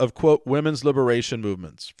process of, quote, women's liberation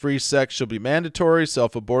movements. Free sex shall be mandatory.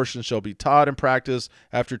 Self-abortion shall be taught and practiced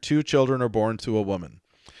after 2 children are born to a woman.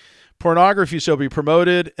 Pornography shall be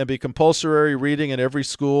promoted and be compulsory reading in every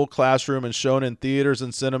school, classroom, and shown in theaters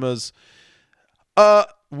and cinemas.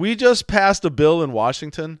 We just passed a bill in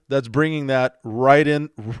Washington that's bringing that right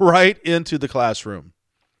into the classroom.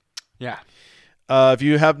 Yeah. If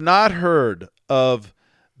you have not heard of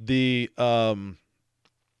the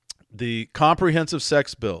comprehensive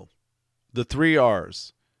sex bill, the 3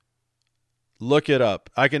 R's, look it up.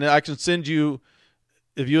 I can send you,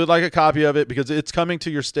 if you would like a copy of it, because it's coming to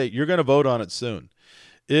your state. You're going to vote on it soon.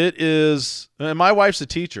 It is, and my wife's a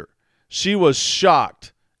teacher. She was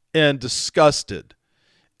shocked and disgusted.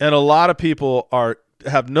 And a lot of people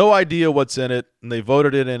have no idea what's in it, and they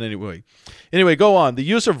voted it in anyway. Anyway, go on. The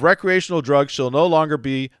use of recreational drugs shall no longer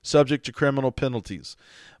be subject to criminal penalties.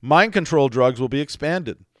 Mind control drugs will be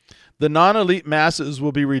expanded. The non-elite masses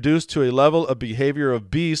will be reduced to a level of behavior of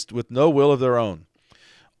beasts with no will of their own.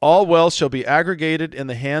 All wealth shall be aggregated in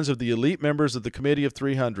the hands of the elite members of the Committee of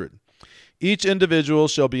 300. Each individual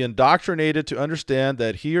shall be indoctrinated to understand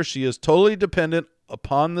that he or she is totally dependent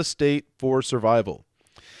upon the state for survival.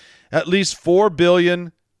 At least 4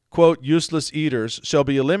 billion, quote, useless eaters shall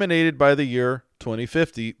be eliminated by the year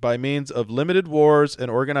 2050 by means of limited wars and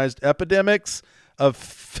organized epidemics of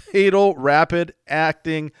fatal,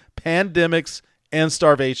 rapid-acting pandemics and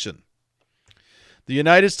starvation. The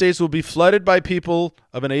United States will be flooded by people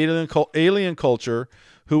of an alien culture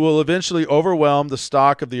who will eventually overwhelm the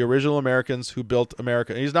stock of the original Americans who built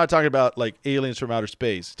America. And he's not talking about like aliens from outer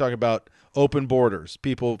space. He's talking about open borders,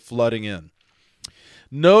 people flooding in.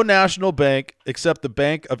 No national bank except the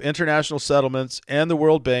Bank of International Settlements and the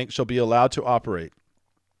World Bank shall be allowed to operate.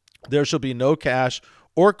 There shall be no cash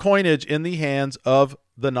or coinage in the hands of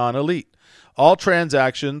the non-elite. All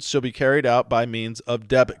transactions shall be carried out by means of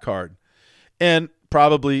debit card. And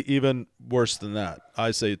probably even worse than that,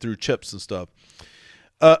 I say through chips and stuff.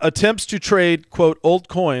 Attempts to trade, quote, old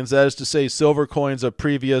coins, that is to say silver coins of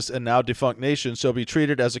previous and now defunct nations, shall be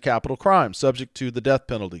treated as a capital crime, subject to the death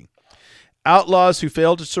penalty. Outlaws who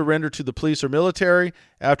fail to surrender to the police or military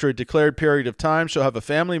after a declared period of time shall have a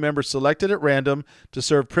family member selected at random to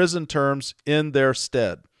serve prison terms in their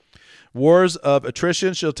stead. Wars of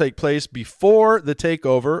attrition shall take place before the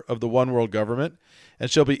takeover of the one world government and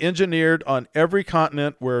shall be engineered on every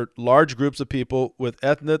continent where large groups of people with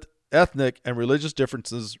ethnic and religious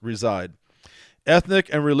differences reside. Ethnic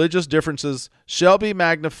and religious differences shall be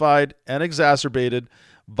magnified and exacerbated.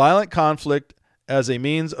 Violent conflict as a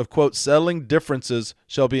means of, quote, settling differences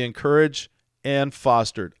shall be encouraged and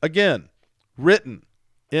fostered. Again, published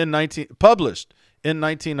in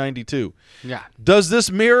 1992. Yeah. Does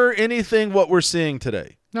this mirror anything what we're seeing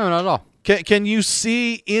today? No, not at all. Can you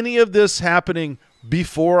see any of this happening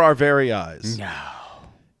before our very eyes? No.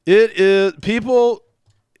 It is, people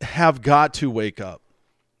have got to wake up.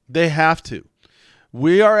 They have to.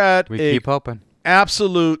 We are at keep hoping.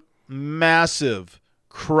 Absolute massive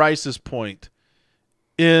crisis point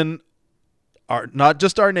in not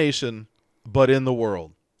just our nation, but in the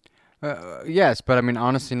world. Yes, but I mean,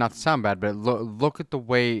 honestly, not to sound bad, but look at the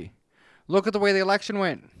way the election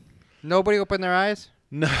went. Nobody opened their eyes.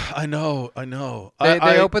 No, I know.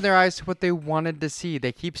 They opened their eyes to what they wanted to see.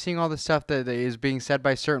 They keep seeing all the stuff that is being said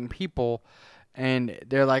by certain people, and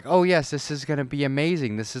they're like, "Oh yes, this is going to be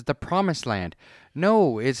amazing. This is the promised land."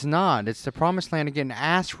 No, it's not. It's the promised land of getting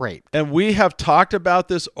ass raped. And we have talked about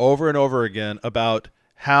this over and over again about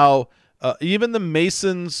how even the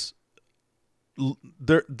Masons,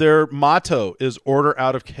 their motto is order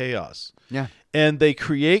out of chaos. Yeah. And they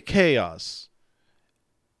create chaos.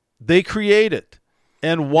 They create it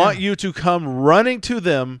and want you to come running to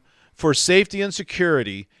them for safety and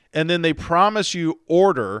security, and then they promise you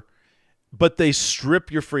order, but they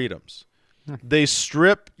strip your freedoms. They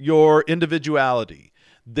strip your individuality.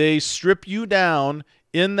 They strip you down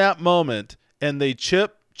in that moment, and they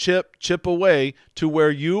chip away to where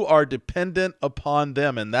you are dependent upon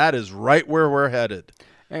them, and that is right where we're headed.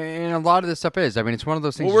 And a lot of this stuff is. I mean, it's one of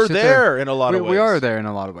those things. Well, we're there in a lot of ways. We are there in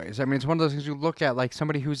a lot of ways. I mean, it's one of those things you look at, like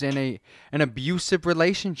somebody who's in an abusive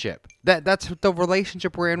relationship. That's the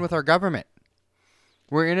relationship we're in with our government.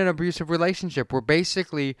 We're in an abusive relationship where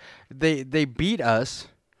basically they beat us,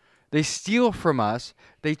 they steal from us,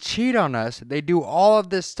 they cheat on us, they do all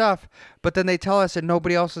of this stuff, but then they tell us that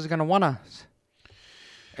nobody else is going to want us.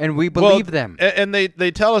 And we believe them. And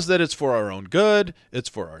they tell us that it's for our own good, it's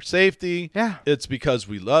for our safety, it's because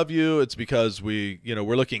we love you, it's because we're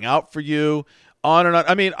looking out for you, on and on.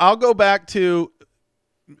 I mean, I'll go back to,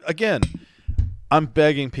 again, I'm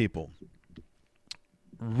begging people,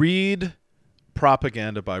 read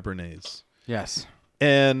Propaganda by Bernays. Yes.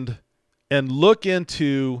 And look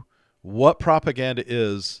into what propaganda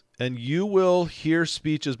is and you will hear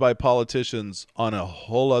speeches by politicians on a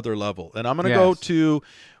whole other level. And I'm going to go to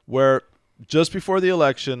where just before the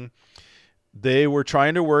election, they were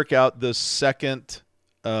trying to work out this second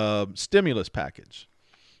stimulus package.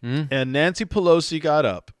 And Nancy Pelosi got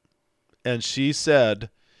up and she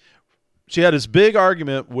said, she had this big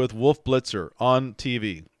argument with Wolf Blitzer on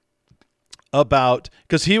TV about,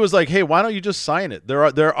 because he was like, hey, why don't you just sign it?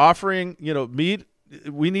 They're offering,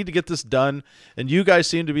 we need to get this done, and you guys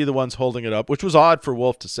seem to be the ones holding it up, which was odd for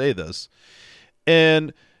Wolf to say this.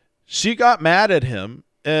 And she got mad at him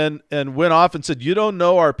and went off and said, you don't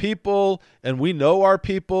know our people, and we know our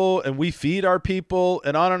people, and we feed our people,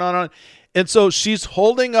 and on and on and on. And so she's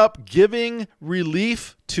holding up giving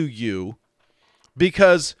relief to you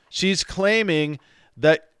because she's claiming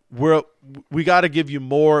that we got to give you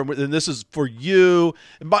more, and this is for you.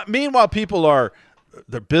 But meanwhile,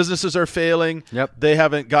 their businesses are failing. Yep. They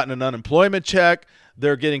haven't gotten an unemployment check.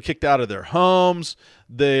 They're getting kicked out of their homes.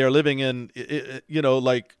 They are living in,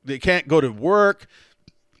 like they can't go to work.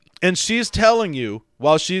 And she's telling you,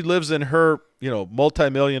 while she lives in her,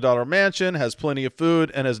 multi-million-dollar mansion, has plenty of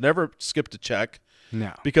food, and has never skipped a check,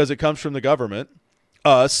 no, because it comes from the government,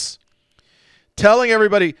 us, telling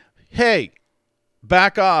everybody, hey,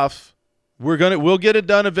 back off. We'll get it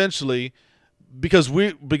done eventually because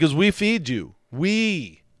we feed you.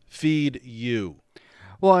 We feed you.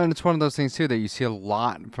 Well, and it's one of those things too that you see a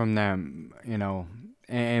lot from them,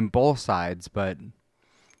 and both sides, but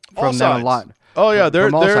from them a lot. Oh yeah,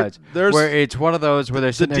 from all sides. Where it's one of those where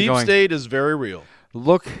they're sitting there going, the deep state is very real.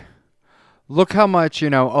 Look how much,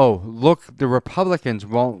 look, the Republicans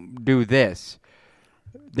won't do this.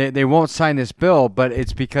 They won't sign this bill, but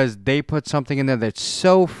it's because they put something in there that's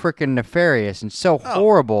so freaking nefarious and so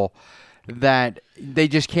horrible that they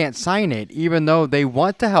just can't sign it, even though they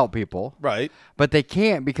want to help people. Right. But they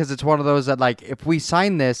can't, because it's one of those that, like, if we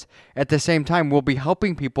sign this at the same time, we'll be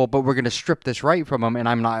helping people, but we're going to strip this right from them, and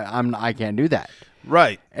I can't do that.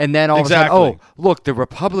 Right. And then all of a sudden, oh, look, the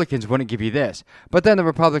Republicans wouldn't give you this. But then the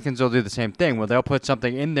Republicans will do the same thing. Well, they'll put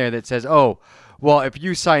something in there that says, oh, well, if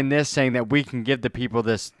you sign this saying that we can give the people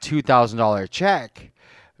this $2,000 check,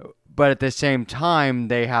 but at the same time,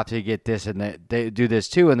 they have to get this and they do this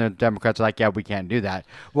too. And the Democrats are like, yeah, we can't do that.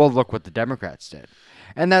 Well, look what the Democrats did.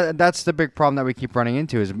 And that's the big problem that we keep running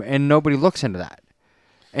into and nobody looks into that.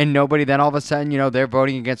 And nobody then all of a sudden, they're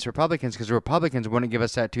voting against Republicans because the Republicans wouldn't give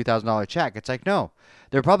us that $2,000 check. It's like, no,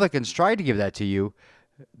 the Republicans tried to give that to you.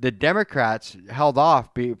 The Democrats held off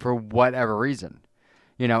for whatever reason,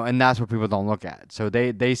 and that's what people don't look at. So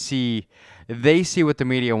they see what the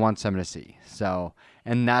media wants them to see. So,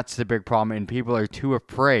 and that's the big problem. And people are too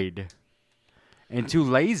afraid and too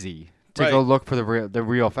lazy to go look for the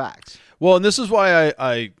real facts. Well, and this is why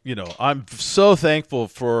I'm so thankful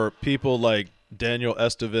for people like Daniel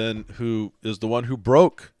Estevan, who is the one who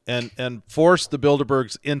broke and forced the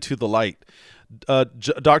Bilderbergs into the light.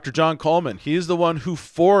 Dr. John Coleman, he's the one who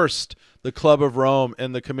forced the Club of Rome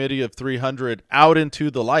and the Committee of 300 out into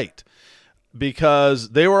the light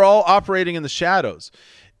because they were all operating in the shadows.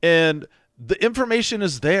 And the information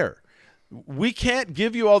is there. We can't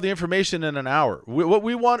give you all the information in an hour. What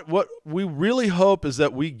we really hope is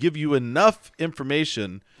that we give you enough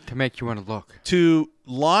information to make you want to look, to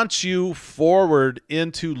launch you forward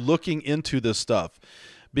into looking into this stuff,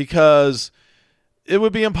 because it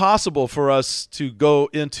would be impossible for us to go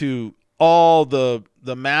into all the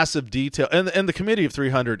massive detail. And the Committee of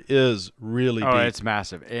 300 is really deep. It's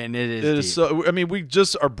massive, and it is. It is so. I mean, we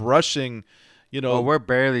just are brushing. We're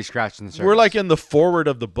barely scratching the surface. We're like in the forward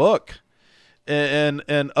of the book, and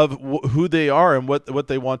of who they are and what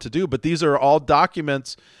they want to do. But these are all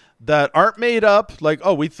documents that aren't made up. Like,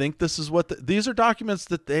 oh, we think this is what these are documents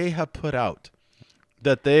that they have put out.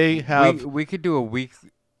 That they have. We could do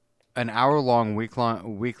an hour-long,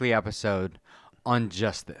 weekly episode on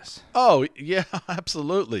just this. Oh, yeah,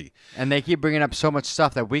 absolutely. And they keep bringing up so much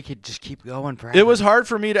stuff that we could just keep going forever. It was hard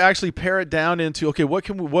for me to actually pare it down into, okay,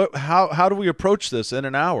 how do we approach this in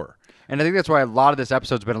an hour? And I think that's why a lot of this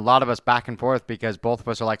episode's been a lot of us back and forth, because both of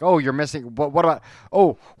us are like, oh, you're missing, what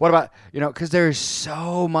about, because there's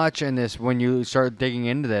so much in this when you start digging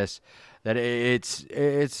into this that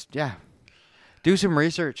it's do some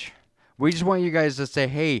research. We just want you guys to say,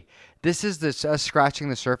 hey, this is us scratching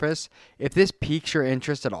the surface. If this piques your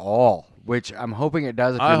interest at all, which I'm hoping it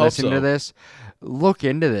does if you're listening to this, look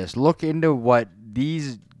into this. Look into what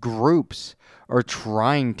these groups are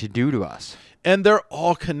trying to do to us. And they're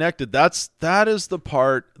all connected. That is the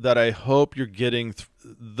part that I hope you're getting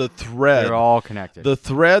the thread. They're all connected. The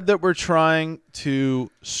thread that we're trying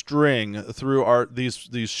to string through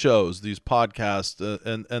these shows, these podcasts,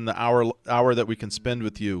 and the hour that we can spend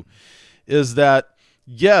with you, is that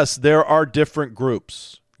yes, there are different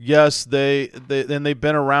groups. Yes, they've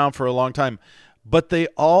been around for a long time, but they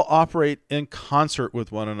all operate in concert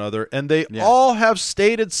with one another, and they all have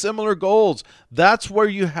stated similar goals. That's where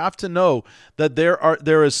you have to know that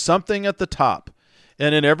there is something at the top.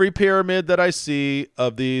 And in every pyramid that I see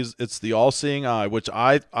of these, it's the all-seeing eye, which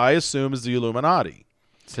I assume is the Illuminati.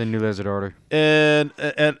 It's the New Lizard Order. And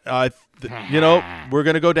we're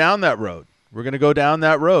going to go down that road. We're going to go down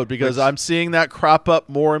that road because I'm seeing that crop up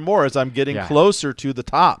more and more as I'm getting closer to the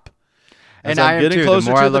top. And I am too. The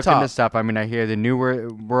more I look into stuff, I mean, I hear the New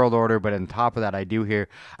World Order, but on top of that, I don't hear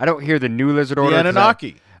the New Lizard Order. The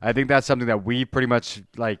Anunnaki. I think that's something that we pretty much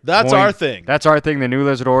like. That's our thing. That's our thing, the New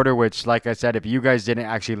Lizard Order, which, like I said, if you guys didn't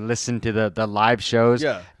actually listen to the live shows,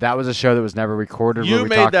 that was a show that was never recorded. You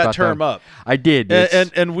made that term up. I did.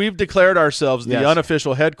 And we've declared ourselves the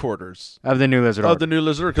unofficial headquarters of the New Lizard Order. Of the New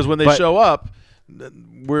Lizard Order, because when they show up,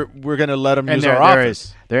 we're going to let them use our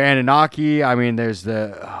office. They're Anunnaki. I mean, there's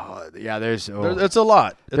it's a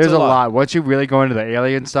lot. There's a lot. Once you really go into the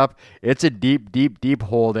alien stuff, it's a deep, deep, deep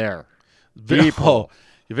hole there. Deep hole.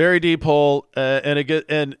 Very deep hole,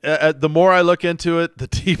 the more I look into it, the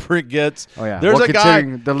deeper it gets. Oh yeah, there's a guy.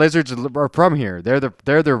 The lizards are from here. They're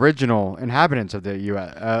the original inhabitants of the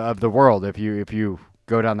of the world. If you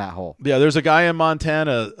go down that hole. Yeah, there's a guy in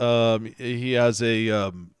Montana. He has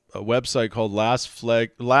a website called Last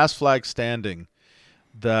Flag Standing.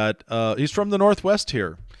 That he's from the Northwest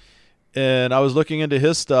here, and I was looking into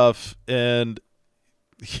his stuff and.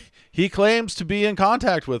 He claims to be in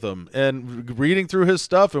contact with them, and reading through his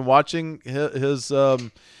stuff and watching his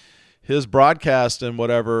broadcast and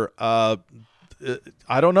whatever. I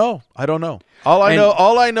don't know. All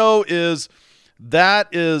I know is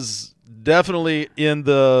that is definitely in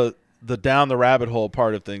the down the rabbit hole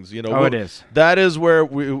part of things. It is. That is where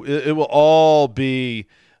it will all be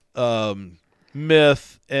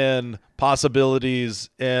myth and possibilities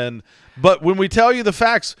but when we tell you the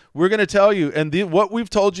facts, we're going to tell you, and what we've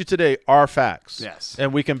told you today are facts. Yes.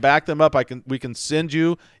 And we can back them up. We can send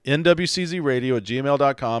you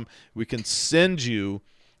nwczradio@gmail.com. We can send you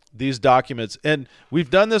these documents. And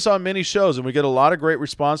we've done this on many shows, and we get a lot of great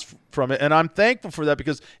response from it. And I'm thankful for that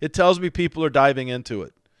because it tells me people are diving into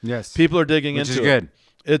it. Yes. People are digging into it. Which is good.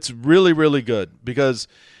 It's really, really good because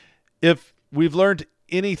if we've learned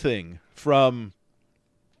anything from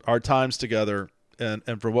our times together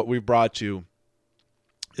and for what we've brought you,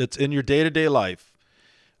 it's in your day-to-day life.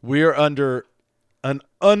 We are under an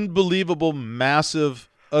unbelievable, massive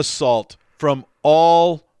assault from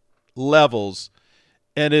all levels,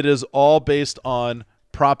 and it is all based on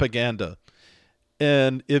propaganda.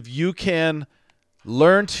 And if you can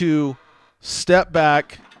learn to step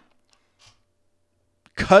back,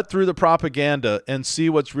 cut through the propaganda, and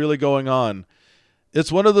see what's really going on,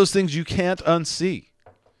 it's one of those things you can't unsee.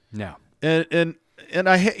 No.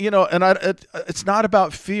 It's not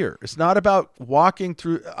about fear. It's not about walking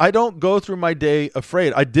through. I don't go through my day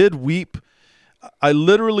afraid. I did weep. I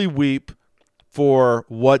literally weep for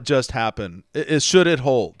what just happened. Should it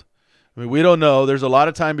hold? I mean, we don't know. There's a lot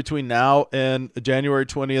of time between now and January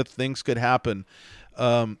 20th. Things could happen.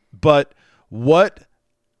 But what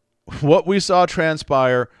we saw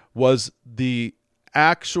transpire was the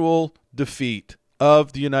actual defeat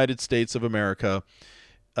of the United States of America.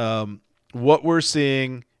 What we're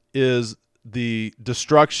seeing is the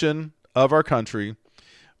destruction of our country.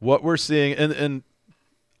 What we're seeing, and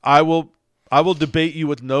I will debate you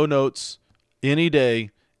with no notes any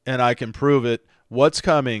day, and I can prove it. What's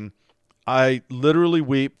coming? I literally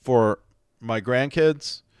weep for my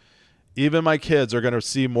grandkids. Even my kids are going to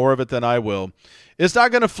see more of it than I will. It's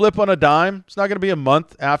not going to flip on a dime. It's not going to be a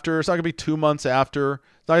month after. It's not going to be 2 months after.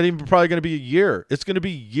 It's not even probably going to be a year. It's going to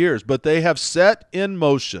be years. But they have set in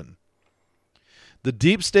motion. The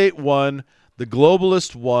deep state won, the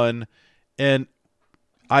globalist won, and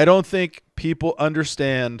I don't think people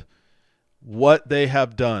understand what they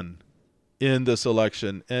have done in this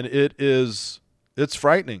election, and it's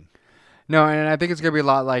frightening. No, and I think it's going to be a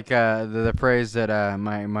lot like the phrase that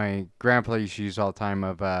my grandpa used to use all the time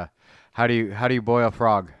of how do you boil a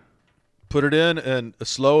frog? Put it in and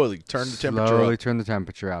slowly turn the temperature up. Slowly turn the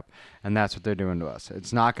temperature up. And that's what they're doing to us.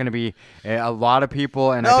 It's not going to be a lot of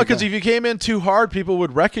people. And no, because if you came in too hard, people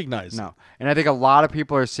would recognize it. No. And I think a lot of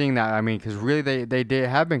people are seeing that. I mean, because really they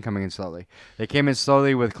have been coming in slowly. They came in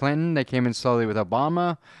slowly with Clinton. They came in slowly with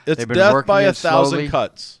Obama. It's death by 1,000 slowly.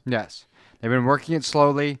 cuts. Yes. They've been working it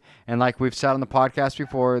slowly, and like we've said on the podcast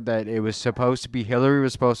before, that it was supposed to be Hillary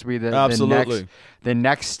was supposed to be the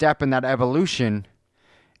next step in that evolution,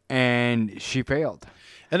 and she failed.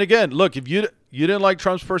 And again, look, if you didn't like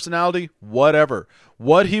Trump's personality, whatever.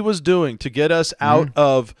 What he was doing to get us out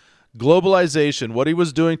of globalization, what he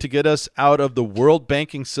was doing to get us out of the world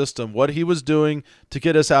banking system, what he was doing to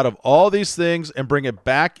get us out of all these things and bring it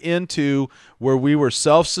back into where we were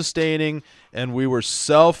self-sustaining and we were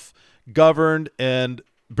self-governed and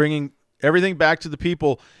bringing everything back to the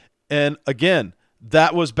people. And again,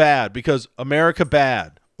 that was bad because America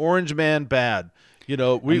bad, Orange Man bad. You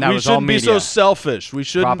know, we shouldn't be so selfish. We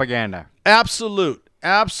shouldn't. Propaganda. Absolute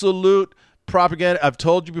propaganda. I've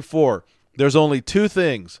told you before, there's only two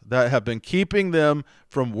things that have been keeping them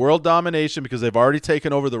from world domination because they've already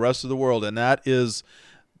taken over the rest of the world, and that is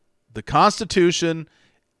the Constitution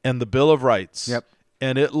and the Bill of Rights. Yep.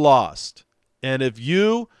 And it lost. And if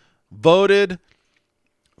you voted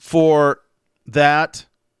for that,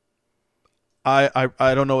 I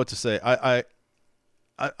don't know what to say.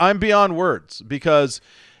 I'm beyond words because,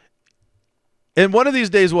 and one of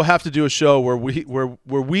these days we'll have to do a show where we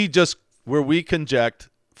conject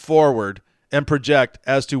forward and project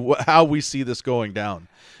as to how we see this going down.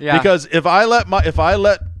 Yeah. Because if I let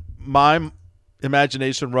my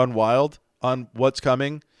imagination run wild on what's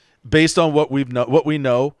coming, based on what we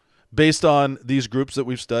know, based on these groups that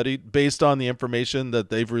we've studied, based on the information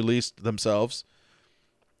that they've released themselves,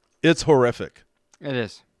 it's horrific. It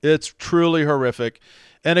is. It's truly horrific.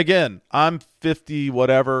 And again, I'm 50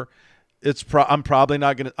 whatever. I'm probably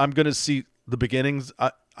not going to – I'm going to see the beginnings.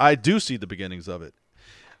 I do see the beginnings of it.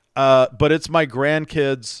 But it's my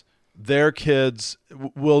grandkids, their kids.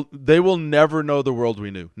 They will never know the world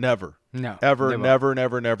we knew. Never. No. Ever, never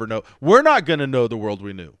know. We're not going to know the world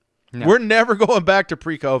we knew. No. We're never going back to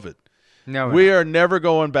pre-COVID. No. We are never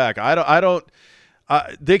going back.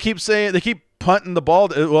 They keep punting the ball.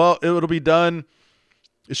 Well, it'll be done –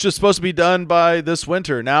 it's just supposed to be done by this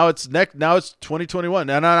winter. Now it's 2021,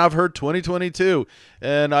 and I've heard 2022,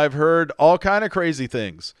 and I've heard all kind of crazy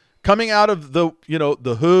things coming out of the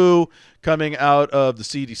WHO, coming out of the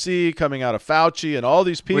CDC, coming out of Fauci, and all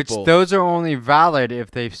these people. Which those are only valid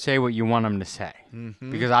if they say what you want them to say.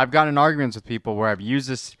 Mm-hmm. Because I've gotten in arguments with people where they've used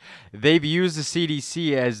the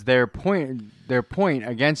CDC as their point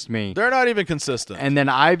against me. They're not even consistent. And then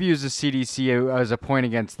I've used the CDC as a point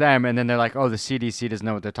against them, and then they're like, oh, the CDC doesn't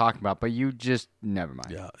know what they're talking about. But you just, never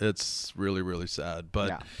mind. Yeah, it's really, really sad.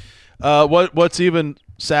 But what's even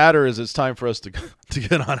sadder is it's time for us to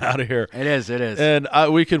get on out of here. It is. And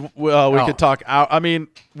we could talk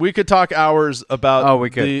we could talk hours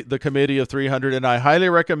about the Committee of 300, and I highly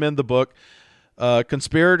recommend the book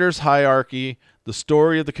Conspirators' Hierarchy. The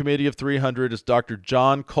story of the Committee of 300 is Dr.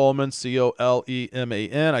 John Coleman,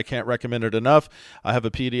 Coleman. I can't recommend it enough. I have a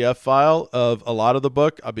PDF file of a lot of the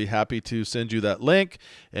book. I'll be happy to send you that link.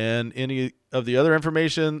 And any of the other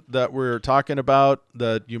information that we're talking about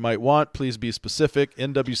that you might want, please be specific,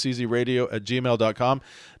 nwczradio@gmail.com.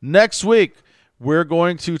 Next week, we're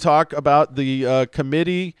going to talk about the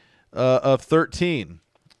Committee of 13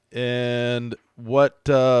 and what...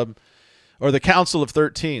 or the Council of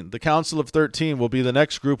 13. The Council of 13 will be the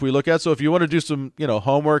next group we look at. So if you want to do some,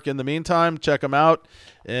 homework in the meantime, check them out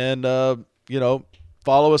and,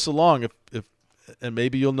 follow us along. And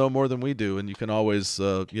maybe you'll know more than we do. And you can always,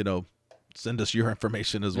 send us your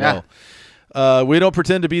information as well. We don't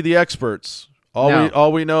pretend to be the experts.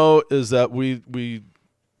 All we know is that we've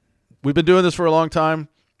been doing this for a long time.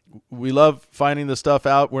 We love finding this stuff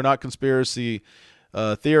out. We're not conspiracy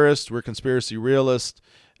theorists. We're conspiracy realists.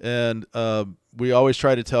 And we always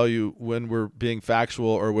try to tell you when we're being factual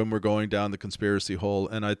or when we're going down the conspiracy hole.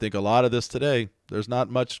 And I think a lot of this today, there's not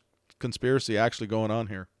much conspiracy actually going on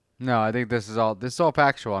here. No, I think this is all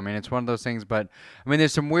factual. I mean, it's one of those things, but I mean,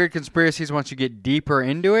 there's some weird conspiracies once you get deeper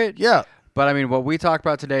into it. Yeah. But I mean, what we talk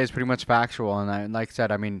about today is pretty much factual. And like I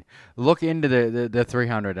said, I mean, look into the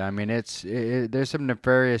 300. I mean, there's some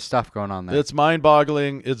nefarious stuff going on there. It's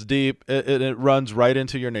mind-boggling. It's deep. It runs right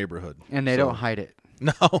into your neighborhood. And they don't hide it.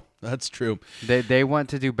 No, that's true. They want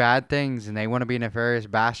to do bad things, and they want to be nefarious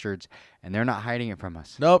bastards, and they're not hiding it from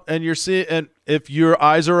us. Nope, and and if your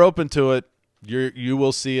eyes are open to it, you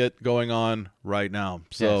will see it going on right now.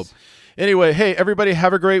 So, yes. Anyway, hey, everybody,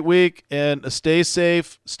 have a great week, and stay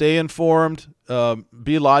safe, stay informed,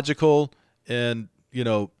 be logical, and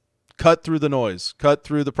cut through the noise, cut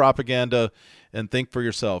through the propaganda, and think for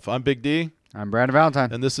yourself. I'm Big D. I'm Brandon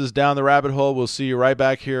Valentine, and this is Down the Rabbit Hole. We'll see you right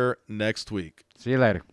back here next week. See you later.